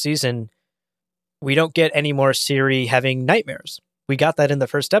throughout the season, we don't get any more Ciri having nightmares. We got that in the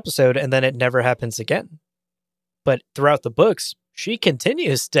first episode, and then it never happens again. But throughout the books, she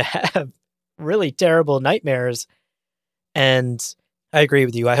continues to have really terrible nightmares. And I agree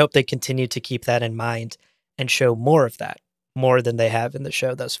with you. I hope they continue to keep that in mind and show more of that, more than they have in the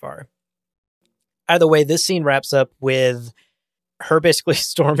show thus far. Either way, this scene wraps up with her basically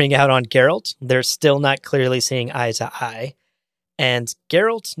storming out on Geralt. They're still not clearly seeing eye to eye. And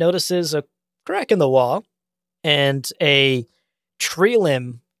Geralt notices a crack in the wall, and a tree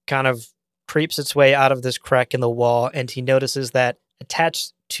limb kind of creeps its way out of this crack in the wall, and he notices that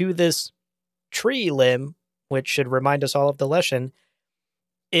attached to this tree limb, which should remind us all of the lesson,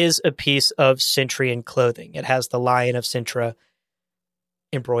 is a piece of Cintrian clothing. It has the Lion of Cintra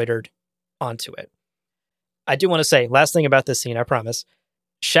embroidered onto it. I do want to say, last thing about this scene, I promise,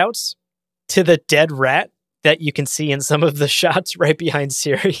 shouts to the dead rat that you can see in some of the shots right behind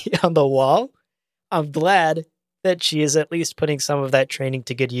Ciri on the wall. I'm glad that she is at least putting some of that training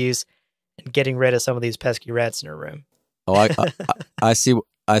to good use and getting rid of some of these pesky rats in her room. Oh, I see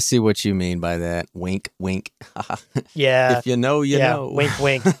I see what you mean by that. Wink, wink. Yeah. If you know, you yeah, know. wink,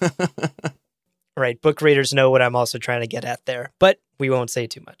 wink. Right, book readers know what I'm also trying to get at there, but we won't say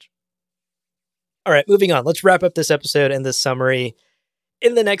too much. All right, moving on. Let's wrap up this episode and this summary.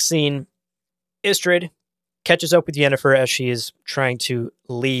 In the next scene, Istredd catches up with Yennefer as she is trying to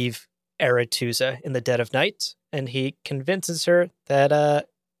leave Aretuza in the dead of night, and he convinces her that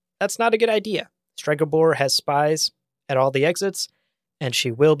that's not a good idea. Stregobor has spies at all the exits, and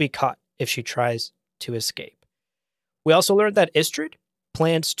she will be caught if she tries to escape. We also learned that Istredd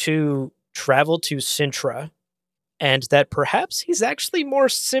plans to travel to Cintra, and that perhaps he's actually more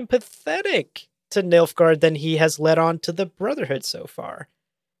sympathetic to Nilfgaard than he has led on to the Brotherhood so far.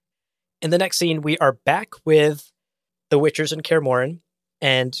 In the next scene, we are back with the Witchers in Kaer Morhen,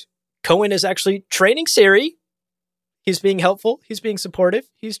 and Cohen is actually training Ciri. He's being helpful. He's being supportive.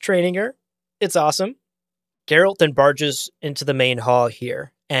 He's training her. It's awesome. Geralt then barges into the main hall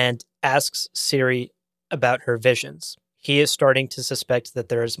here and asks Ciri about her visions. He is starting to suspect that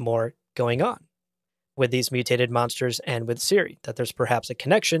there is more going on with these mutated monsters and with Ciri, that there's perhaps a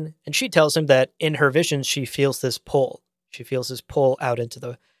connection, and she tells him that in her visions she feels this pull. She feels this pull out into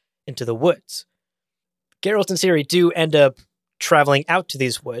the woods. Geralt and Ciri do end up traveling out to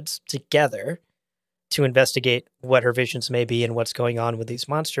these woods together to investigate what her visions may be and what's going on with these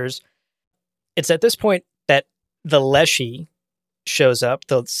monsters. It's at this point that the Leshy shows up,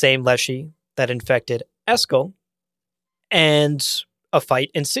 the same Leshy that infected Eskel, and a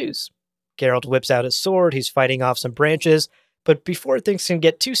fight ensues. Geralt whips out his sword, he's fighting off some branches, but before things can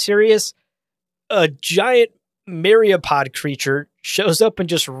get too serious, a giant myriapod creature shows up and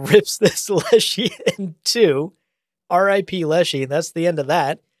just rips this Leshy in two. R.I.P. Leshy, that's the end of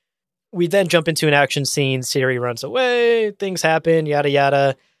that. We then jump into an action scene, Ciri runs away, things happen, yada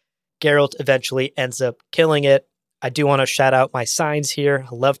yada. Geralt eventually ends up killing it. I do want to shout out my signs here.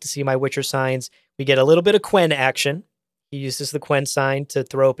 I love to see my Witcher signs. We get a little bit of Quen action. He uses the Quen sign to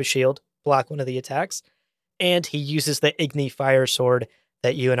throw up a shield, block one of the attacks. And he uses the Igni Fire Sword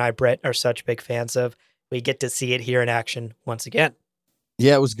that you and I, Brett, are such big fans of. We get to see it here in action once again.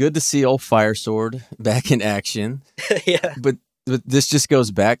 Yeah, it was good to see old Fire Sword back in action. Yeah. But this just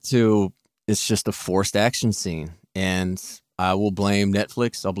goes back to, it's just a forced action scene. And I will blame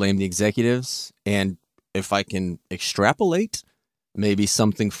Netflix. I'll blame the executives. And if I can extrapolate maybe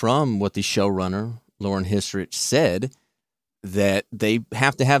something from what the showrunner, Lauren Histrich, said, that they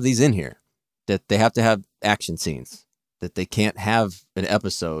have to have these in here, that they have to have action scenes, that they can't have an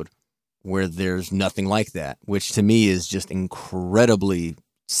episode where there's nothing like that, which to me is just incredibly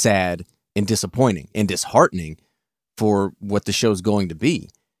sad and disappointing and disheartening for what the show's going to be.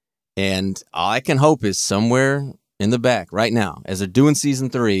 And all I can hope is somewhere in the back right now, as they're doing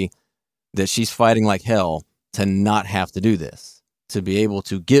season 3, that she's fighting like hell to not have to do this, to be able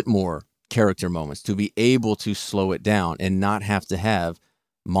to get more character moments, to be able to slow it down and not have to have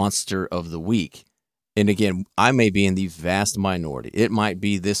monster of the week. And again, I may be in the vast minority. It might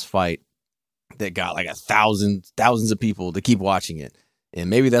be this fight that got like thousands of people to keep watching it. And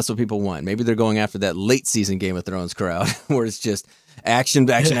maybe that's what people want. Maybe they're going after that late season Game of Thrones crowd where it's just action.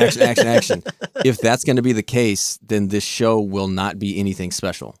 If that's going to be the case, then this show will not be anything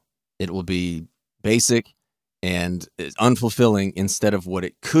special. It will be basic and unfulfilling instead of what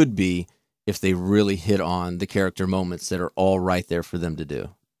it could be if they really hit on the character moments that are all right there for them to do.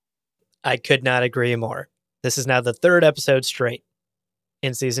 I could not agree more. This is now the 3rd episode straight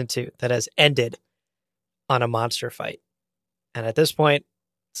in season 2 that has ended on a monster fight. And at this point,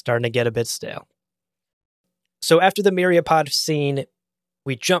 it's starting to get a bit stale. So after the Myriapod scene,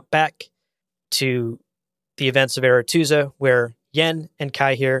 we jump back to the events of Aretuza, where Yen and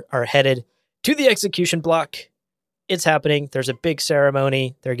Kaihir are headed to the execution block. It's happening. There's a big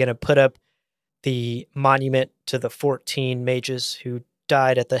ceremony. They're going to put up the monument to the 14 mages who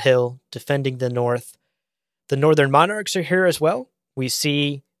died at the hill defending the north. The Northern Monarchs are here as well. We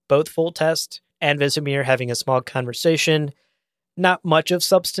see both Foltest and Vizimir having a small conversation. Not much of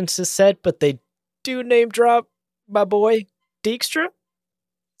substance is said, but they do name drop my boy, Dijkstra.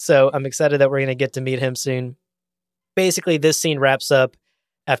 So I'm excited that we're going to get to meet him soon. Basically, this scene wraps up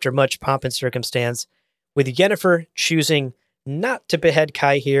after much pomp and circumstance, with Yennefer choosing not to behead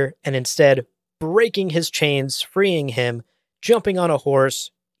Kaihir and instead breaking his chains, freeing him, jumping on a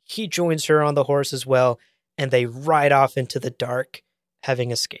horse. He joins her on the horse as well, and they ride off into the dark, having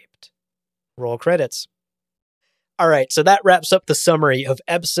escaped. Roll credits. All right, so that wraps up the summary of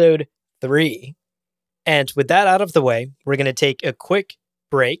episode 3. And with that out of the way, we're going to take a quick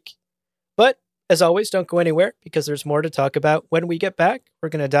break. But as always, don't go anywhere because there's more to talk about. When we get back, we're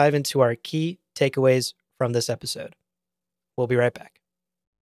going to dive into our key takeaways from this episode. We'll be right back.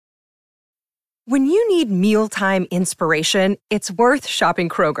 When you need mealtime inspiration, it's worth shopping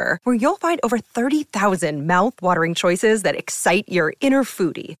Kroger, where you'll find over 30,000 mouth-watering choices that excite your inner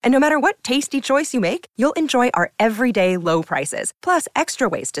foodie. And no matter what tasty choice you make, you'll enjoy our everyday low prices, plus extra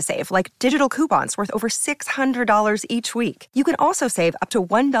ways to save, like digital coupons worth over $600 each week. You can also save up to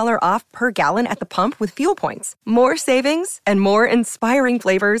 $1 off per gallon at the pump with fuel points. More savings and more inspiring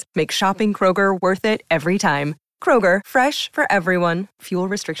flavors make shopping Kroger worth it every time. Kroger, fresh for everyone. Fuel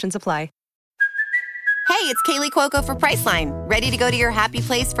restrictions apply. Hey, it's Kaylee Cuoco for Priceline. Ready to go to your happy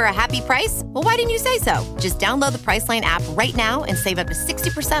place for a happy price? Well, why didn't you say so? Just download the Priceline app right now and save up to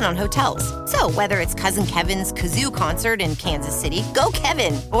 60% on hotels. So whether it's Cousin Kevin's Kazoo Concert in Kansas City, go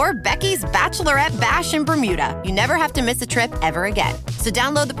Kevin, or Becky's Bachelorette Bash in Bermuda, you never have to miss a trip ever again. So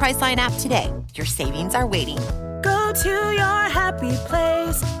download the Priceline app today. Your savings are waiting. Go to your happy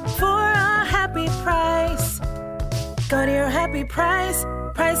place for a happy price. Go to your happy price,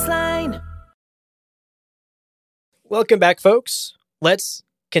 Priceline. Welcome back, folks. Let's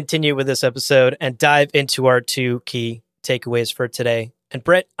continue with this episode and dive into our two key takeaways for today. And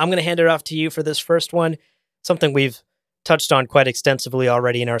Brett, I'm going to hand it off to you for this first one, something we've touched on quite extensively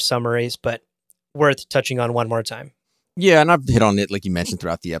already in our summaries, but worth touching on one more time. Yeah, and I've hit on it like you mentioned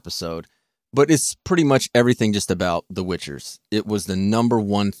throughout the episode, but it's pretty much everything just about The Witchers. It was the number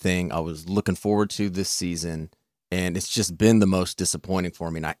one thing I was looking forward to this season, and it's just been the most disappointing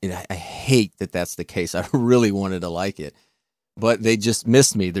for me. And I hate that that's the case. I really wanted to like it, but they just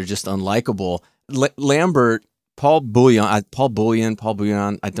missed me. They're just unlikable. Lambert, Paul Bouillon, I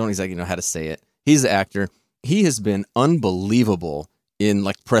don't exactly know how to say it. He's the actor. He has been unbelievable in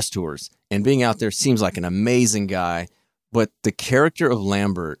like press tours, and being out there, seems like an amazing guy. But the character of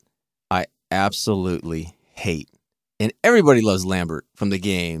Lambert, I absolutely hate. And everybody loves Lambert from the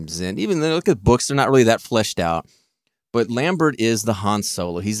games. And even though look at books, they're not really that fleshed out. But Lambert is the Han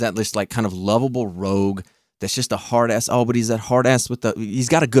Solo. He's that just like kind of lovable rogue that's just a hard ass. Oh, but he's that hard ass he's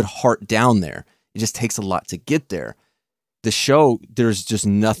got a good heart down there. It just takes a lot to get there. The show, there's just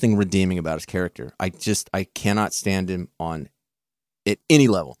nothing redeeming about his character. I cannot stand him on at any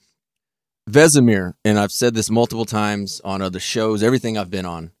level. Vesemir, and I've said this multiple times on other shows, everything I've been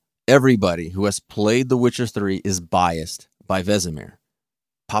on, everybody who has played The Witcher 3 is biased by Vesemir.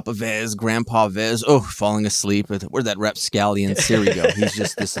 Papa Vez, Grandpa Vez, falling asleep. Where'd that rapscallion Ciri go? He's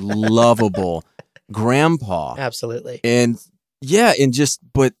just this lovable grandpa. Absolutely. And yeah,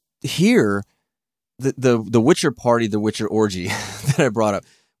 but here, the Witcher party, the Witcher orgy that I brought up,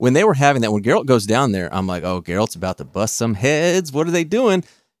 when they were having that, when Geralt goes down there, I'm like, oh, Geralt's about to bust some heads. What are they doing?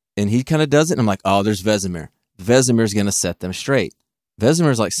 And he kind of does it. And I'm like, oh, there's Vesemir. Vesemir's going to set them straight.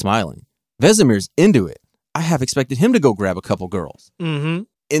 Vesemir's like smiling. Vesemir's into it. I have expected him to go grab a couple girls. Mm-hmm.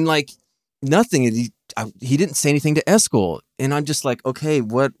 And like nothing. He didn't say anything to Eskel. And I'm just like, okay,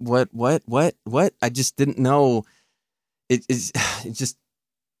 what? I just didn't know. It just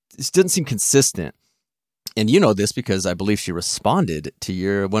didn't seem consistent. And you know this because I believe she responded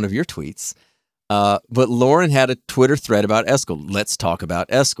to one of your tweets. But Lauren had a Twitter thread about Eskel. Let's talk about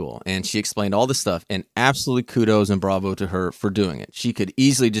Eskel. And she explained all this stuff. And absolutely kudos and bravo to her for doing it. She could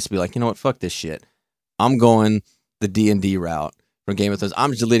easily just be like, you know what, fuck this shit. I'm going the D&D route from Game of Thrones.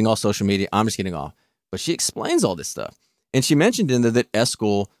 I'm just deleting all social media. I'm just getting off. But she explains all this stuff. And she mentioned in there that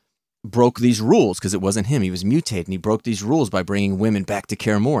Eskel broke these rules because it wasn't him. He was mutated, and he broke these rules by bringing women back to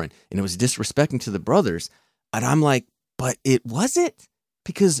Kaer Morhen. And it was disrespecting to the brothers. And I'm like, but it wasn't?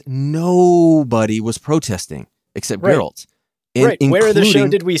 Because nobody was protesting except Geralt. And right. Where in the show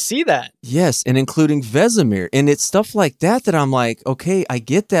did we see that? Yes, and including Vesemir. And it's stuff like that I'm like, okay, I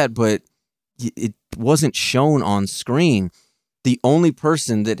get that, but it wasn't shown on screen. The only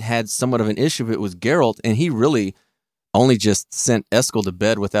person that had somewhat of an issue with it was Geralt, and he really only just sent Eskel to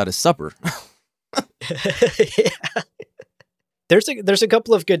bed without his supper. Yeah. There's a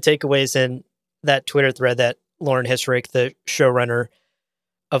couple of good takeaways in that Twitter thread that Lauren Hissrich, the showrunner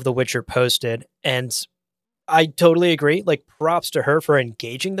of The Witcher, posted. And I totally agree. Like, props to her for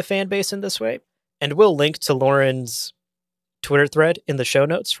engaging the fan base in this way. And we'll link to Lauren's Twitter thread in the show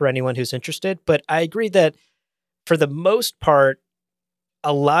notes for anyone who's interested. But I agree that for the most part,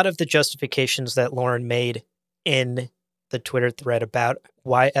 a lot of the justifications that Lauren made in the Twitter thread about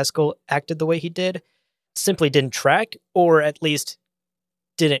why Eskel acted the way he did simply didn't track, or at least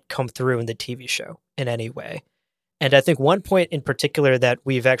didn't come through in the TV show in any way. And I think one point in particular that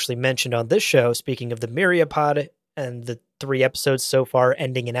we've actually mentioned on this show, speaking of the Myriapod and the 3 episodes so far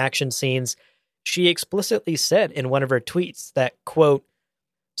ending in action scenes, she explicitly said in one of her tweets that, quote,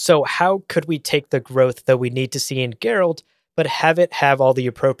 "So how could we take the growth that we need to see in Geralt, but have it have all the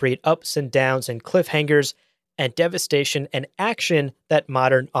appropriate ups and downs and cliffhangers and devastation and action that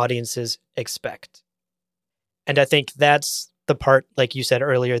modern audiences expect. And I think that's the part, like you said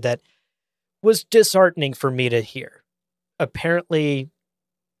earlier, that was disheartening for me to hear. Apparently,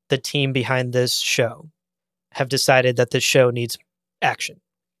 the team behind this show have decided that this show needs action.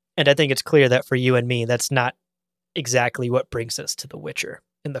 And I think it's clear that for you and me, that's not exactly what brings us to The Witcher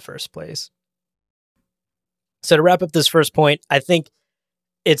in the first place. So to wrap up this first point, I think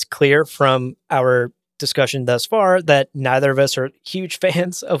it's clear from our discussion thus far that neither of us are huge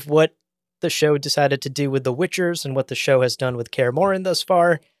fans of what the show decided to do with The Witchers and what the show has done with Kaer Morhen thus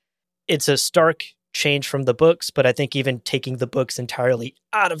far. It's a stark change from the books, but I think even taking the books entirely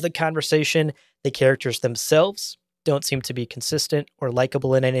out of the conversation, the characters themselves don't seem to be consistent or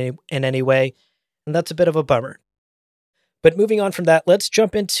likable in any way, and that's a bit of a bummer. But moving on from that, let's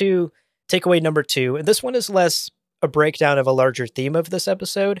jump into takeaway number 2, and this one is less a breakdown of a larger theme of this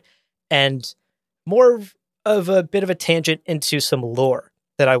episode and more of a bit of a tangent into some lore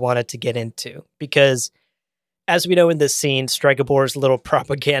that I wanted to get into, because as we know in this scene, Strygobor's little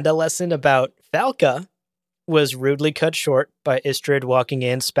propaganda lesson about Falca was rudely cut short by Istredd walking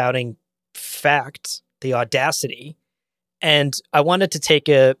in spouting facts, the audacity. And I wanted to take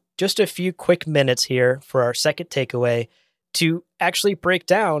just a few quick minutes here for our second takeaway to actually break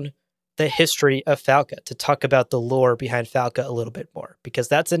down the history of Falca, to talk about the lore behind Falca a little bit more, because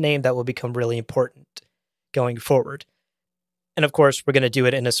that's a name that will become really important going forward. And of course, we're going to do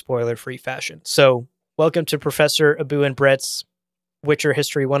it in a spoiler-free fashion. So welcome to Professor Abu and Brett's Witcher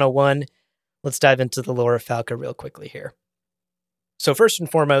History 101. Let's dive into the lore of Falca real quickly here. So first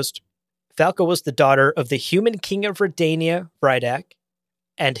and foremost, Falca was the daughter of the human king of Redania, Vrydak,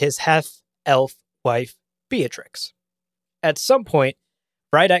 and his half-elf wife, Beatrix. At some point,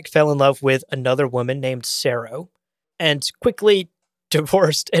 Vrydak fell in love with another woman named Sero, and quickly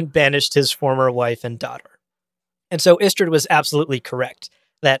divorced and banished his former wife and daughter. And so Istredd was absolutely correct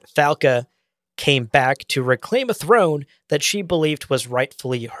that Falca came back to reclaim a throne that she believed was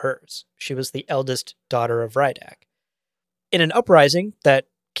rightfully hers. She was the eldest daughter of Vrydak. In an uprising that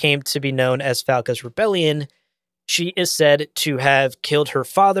came to be known as Falca's Rebellion, she is said to have killed her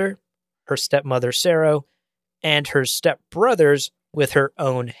father, her stepmother Sero, and her stepbrothers with her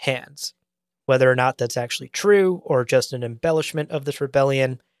own hands. Whether or not that's actually true or just an embellishment of this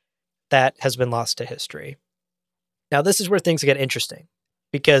rebellion, that has been lost to history. Now, this is where things get interesting,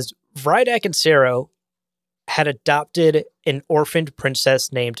 because Vrydak and Sero had adopted an orphaned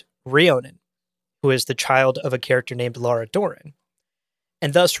princess named Rhiannon, who is the child of a character named Lara Dorren.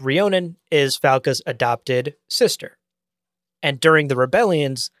 And thus, Rhiannon is Falca's adopted sister. And during the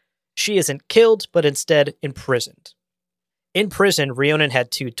rebellions, she isn't killed, but instead imprisoned. In prison, Rhiannon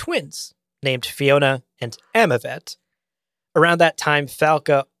had 2 twins, named Fiona and Amavet. Around that time,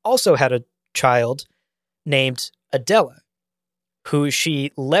 Falca also had a child named Adela, who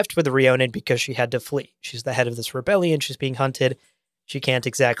she left with Rhiannon because she had to flee. She's the head of this rebellion, she's being hunted, she can't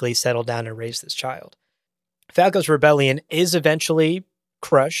exactly settle down and raise this child. Falca's rebellion is eventually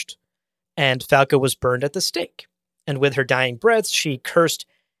crushed, and Falca was burned at the stake. And with her dying breath, she cursed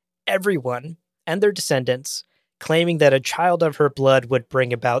everyone and their descendants, claiming that a child of her blood would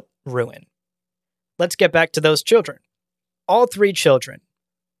bring about ruin. Let's get back to those children. All 3 children,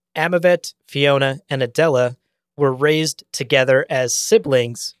 Amavet, Fiona, and Adela, were raised together as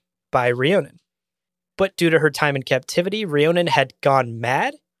siblings by Rhiannon. But due to her time in captivity, Rhiannon had gone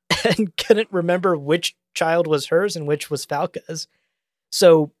mad and couldn't remember which child was hers and which was Falca's.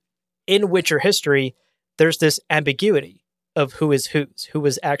 So in Witcher history, there's this ambiguity of who is whose, who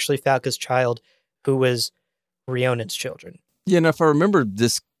was actually Falca's child, who was Rhiannon's children. Yeah, and if I remember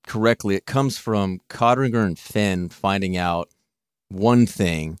this correctly, it comes from Codringer and Finn finding out one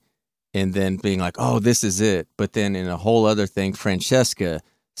thing and then being like, oh, this is it. But then in a whole other thing, Francesca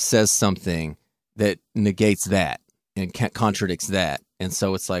says something that negates that and contradicts that. And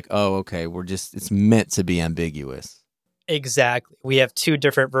so it's like, oh, okay, it's meant to be ambiguous. Exactly. We have 2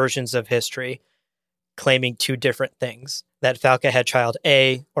 different versions of history claiming 2 different things, that Falca had child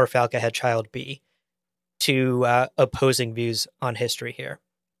A or Falca had child B. 2 opposing views on history here.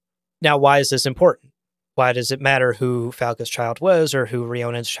 Now, why is this important? Why does it matter who Falca's child was or who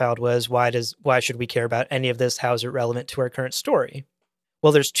Rhiannon's child was? Why should we care about any of this? How is it relevant to our current story?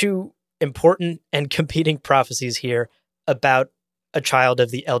 Well, there's 2 important and competing prophecies here about a child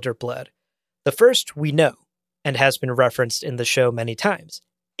of the elder blood. The first we know and has been referenced in the show many times,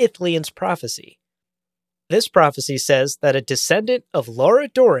 Ithlinne's prophecy. This prophecy says that a descendant of Lara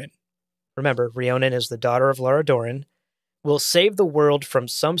Dorren, remember, Rhiannon is the daughter of Lara Dorren, will save the world from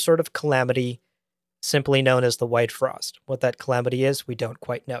some sort of calamity simply known as the White Frost. What that calamity is, we don't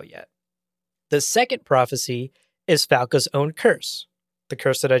quite know yet. The second prophecy is Falca's own curse, the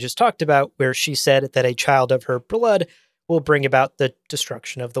curse that I just talked about, where she said that a child of her blood will bring about the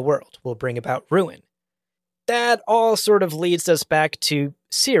destruction of the world, will bring about ruin. That all sort of leads us back to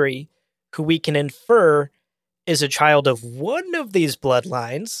Ciri, who we can infer is a child of one of these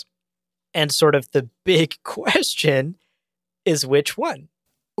bloodlines, and sort of the big question is which one?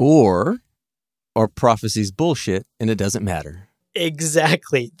 Or prophecy's bullshit and it doesn't matter.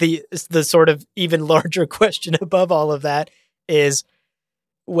 Exactly. The sort of even larger question above all of that is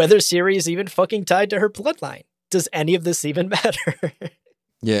whether Ciri is even fucking tied to her bloodline. Does any of this even matter?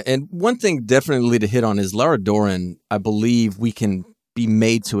 Yeah, and one thing definitely to hit on is Lara Dorren, I believe we can be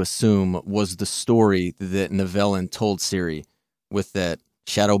made to assume was the story that Nivellen told Ciri with that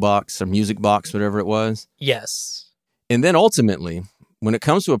shadow box or music box, whatever it was. Yes. And then ultimately, when it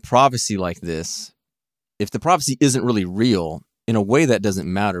comes to a prophecy like this, if the prophecy isn't really real, in a way that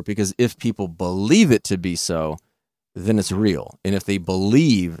doesn't matter, because if people believe it to be so, then it's real. And if they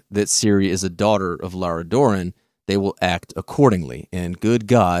believe that Ciri is a daughter of Lara Dorren, they will act accordingly. And good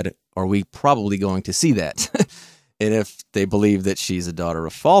God, are we probably going to see that? And if they believe that she's a daughter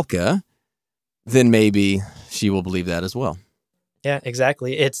of Falca, then maybe she will believe that as well. Yeah,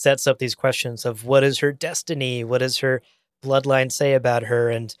 exactly. It sets up these questions of what is her destiny? What does her bloodline say about her?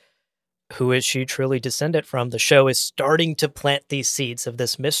 And who is she truly descended from? The show is starting to plant these seeds of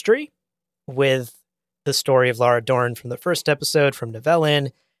this mystery with the story of Lara Dorren from the first episode from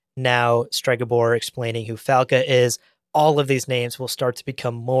Nivellen. Now Stregobor explaining who Falca is. All of these names will start to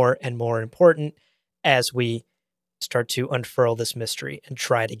become more and more important as we start to unfurl this mystery and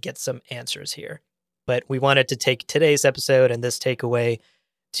try to get some answers here. But we wanted to take today's episode and this takeaway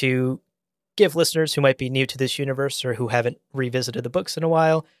to give listeners who might be new to this universe or who haven't revisited the books in a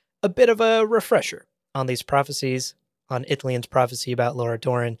while a bit of a refresher on these prophecies, on Ithlinne's prophecy about Lara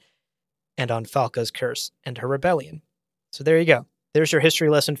Dorren, and on Falca's curse and her rebellion. So there you go. There's your history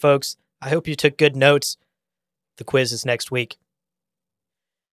lesson, folks. I hope you took good notes. The quiz is next week.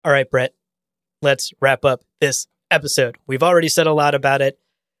 All right, Brett, let's wrap up this episode. We've already said a lot about it,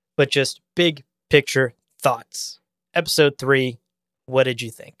 but just big picture thoughts. Episode 3, what did you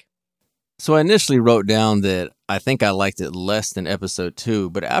think? So I initially wrote down that I think I liked it less than episode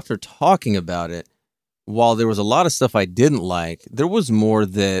 2, but after talking about it, while there was a lot of stuff I didn't like, there was more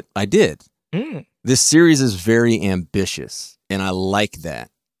that I did. This series is very ambitious, and I like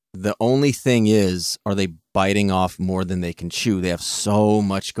that. The only thing is, are they biting off more than they can chew? They have so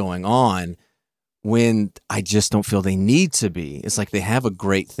much going on when I just don't feel they need to be. It's like they have a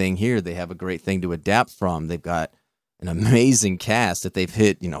great thing here. They have a great thing to adapt from. They've got an amazing cast that they've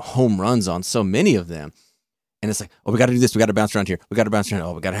hit, home runs on so many of them. And it's like, oh, we got to do this. We got to bounce around here. We got to bounce around.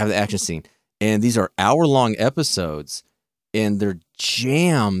 Oh, we got to have the action scene. And these are hour-long episodes, and they're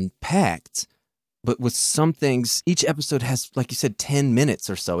jam-packed. But with some things, each episode has, like you said, 10 minutes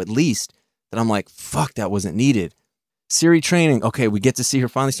or so at least, that I'm like, fuck, that wasn't needed. Ciri training. Okay, we get to see her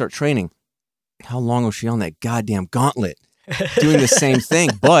finally start training. How long was she on that goddamn gauntlet doing the same thing?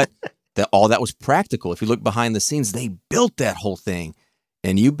 But all that was practical. If you look behind the scenes, they built that whole thing.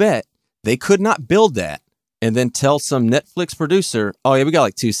 And you bet they could not build that and then tell some Netflix producer, oh, yeah, we got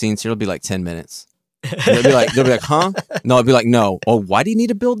like 2 scenes here. It'll be like 10 minutes. And they'll be like, huh? No, it'll be like, no. Oh, why do you need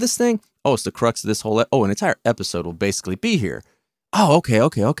to build this thing? Oh, it's the crux of this whole, an entire episode will basically be here. Oh,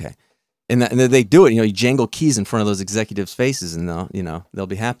 okay. And then they do it, you jangle keys in front of those executives' faces and they'll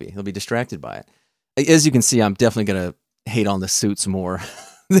be happy. They'll be distracted by it. As you can see, I'm definitely going to hate on the suits more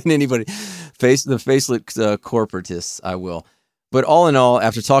than anybody. The faceless corporatists, I will. But all in all,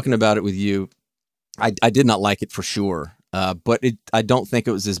 after talking about it with you, I did not like it for sure. But I don't think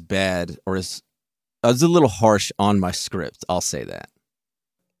it was as bad or as... I was a little harsh on my script. I'll say that.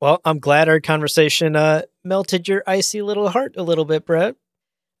 Well, I'm glad our conversation melted your icy little heart a little bit, Brett.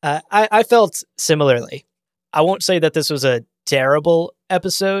 I felt similarly. I won't say that this was a terrible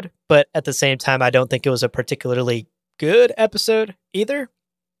episode, but at the same time, I don't think it was a particularly good episode either.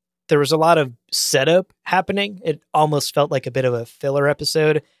 There was a lot of setup happening. It almost felt like a bit of a filler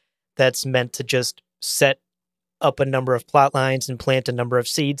episode that's meant to just set up a number of plot lines and plant a number of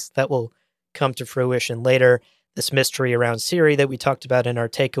seeds that will come to fruition later. This mystery around Ciri that we talked about in our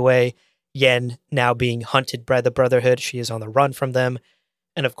takeaway, Yen now being hunted by the Brotherhood. She is on the run from them.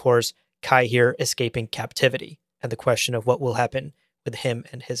 And of course, Kai here escaping captivity and the question of what will happen with him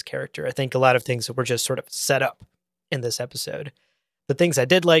and his character. I think a lot of things that were just sort of set up in this episode. The things I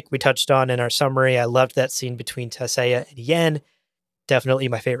did like, we touched on in our summary. I loved that scene between Tissaia and Yen. Definitely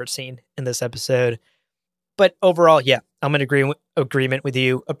my favorite scene in this episode. But overall, yeah, I'm in agreement with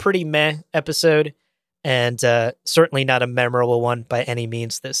you. A pretty meh episode, and certainly not a memorable one by any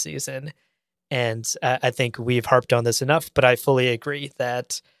means this season. And I think we've harped on this enough, but I fully agree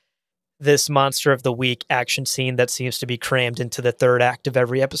that this Monster of the Week action scene that seems to be crammed into the third act of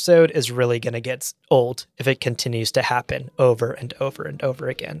every episode is really going to get old if it continues to happen over and over and over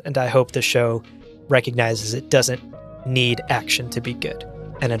again. And I hope the show recognizes it doesn't need action to be good.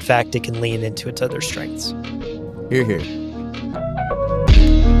 And in fact, it can lean into its other strengths. Hear, hear.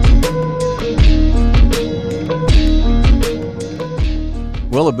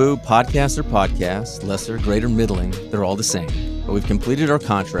 Well, Abu, podcasts are podcasts, lesser, greater, middling, they're all the same. But we've completed our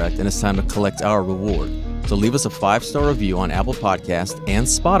contract and it's time to collect our reward. So leave us a 5-star review on Apple Podcasts and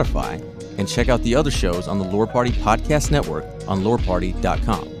Spotify, and check out the other shows on the Lore Party Podcast Network on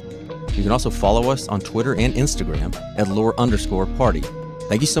loreparty.com. You can also follow us on Twitter and Instagram at lore_party.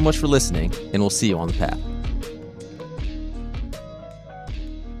 Thank you so much for listening, and we'll see you on the path.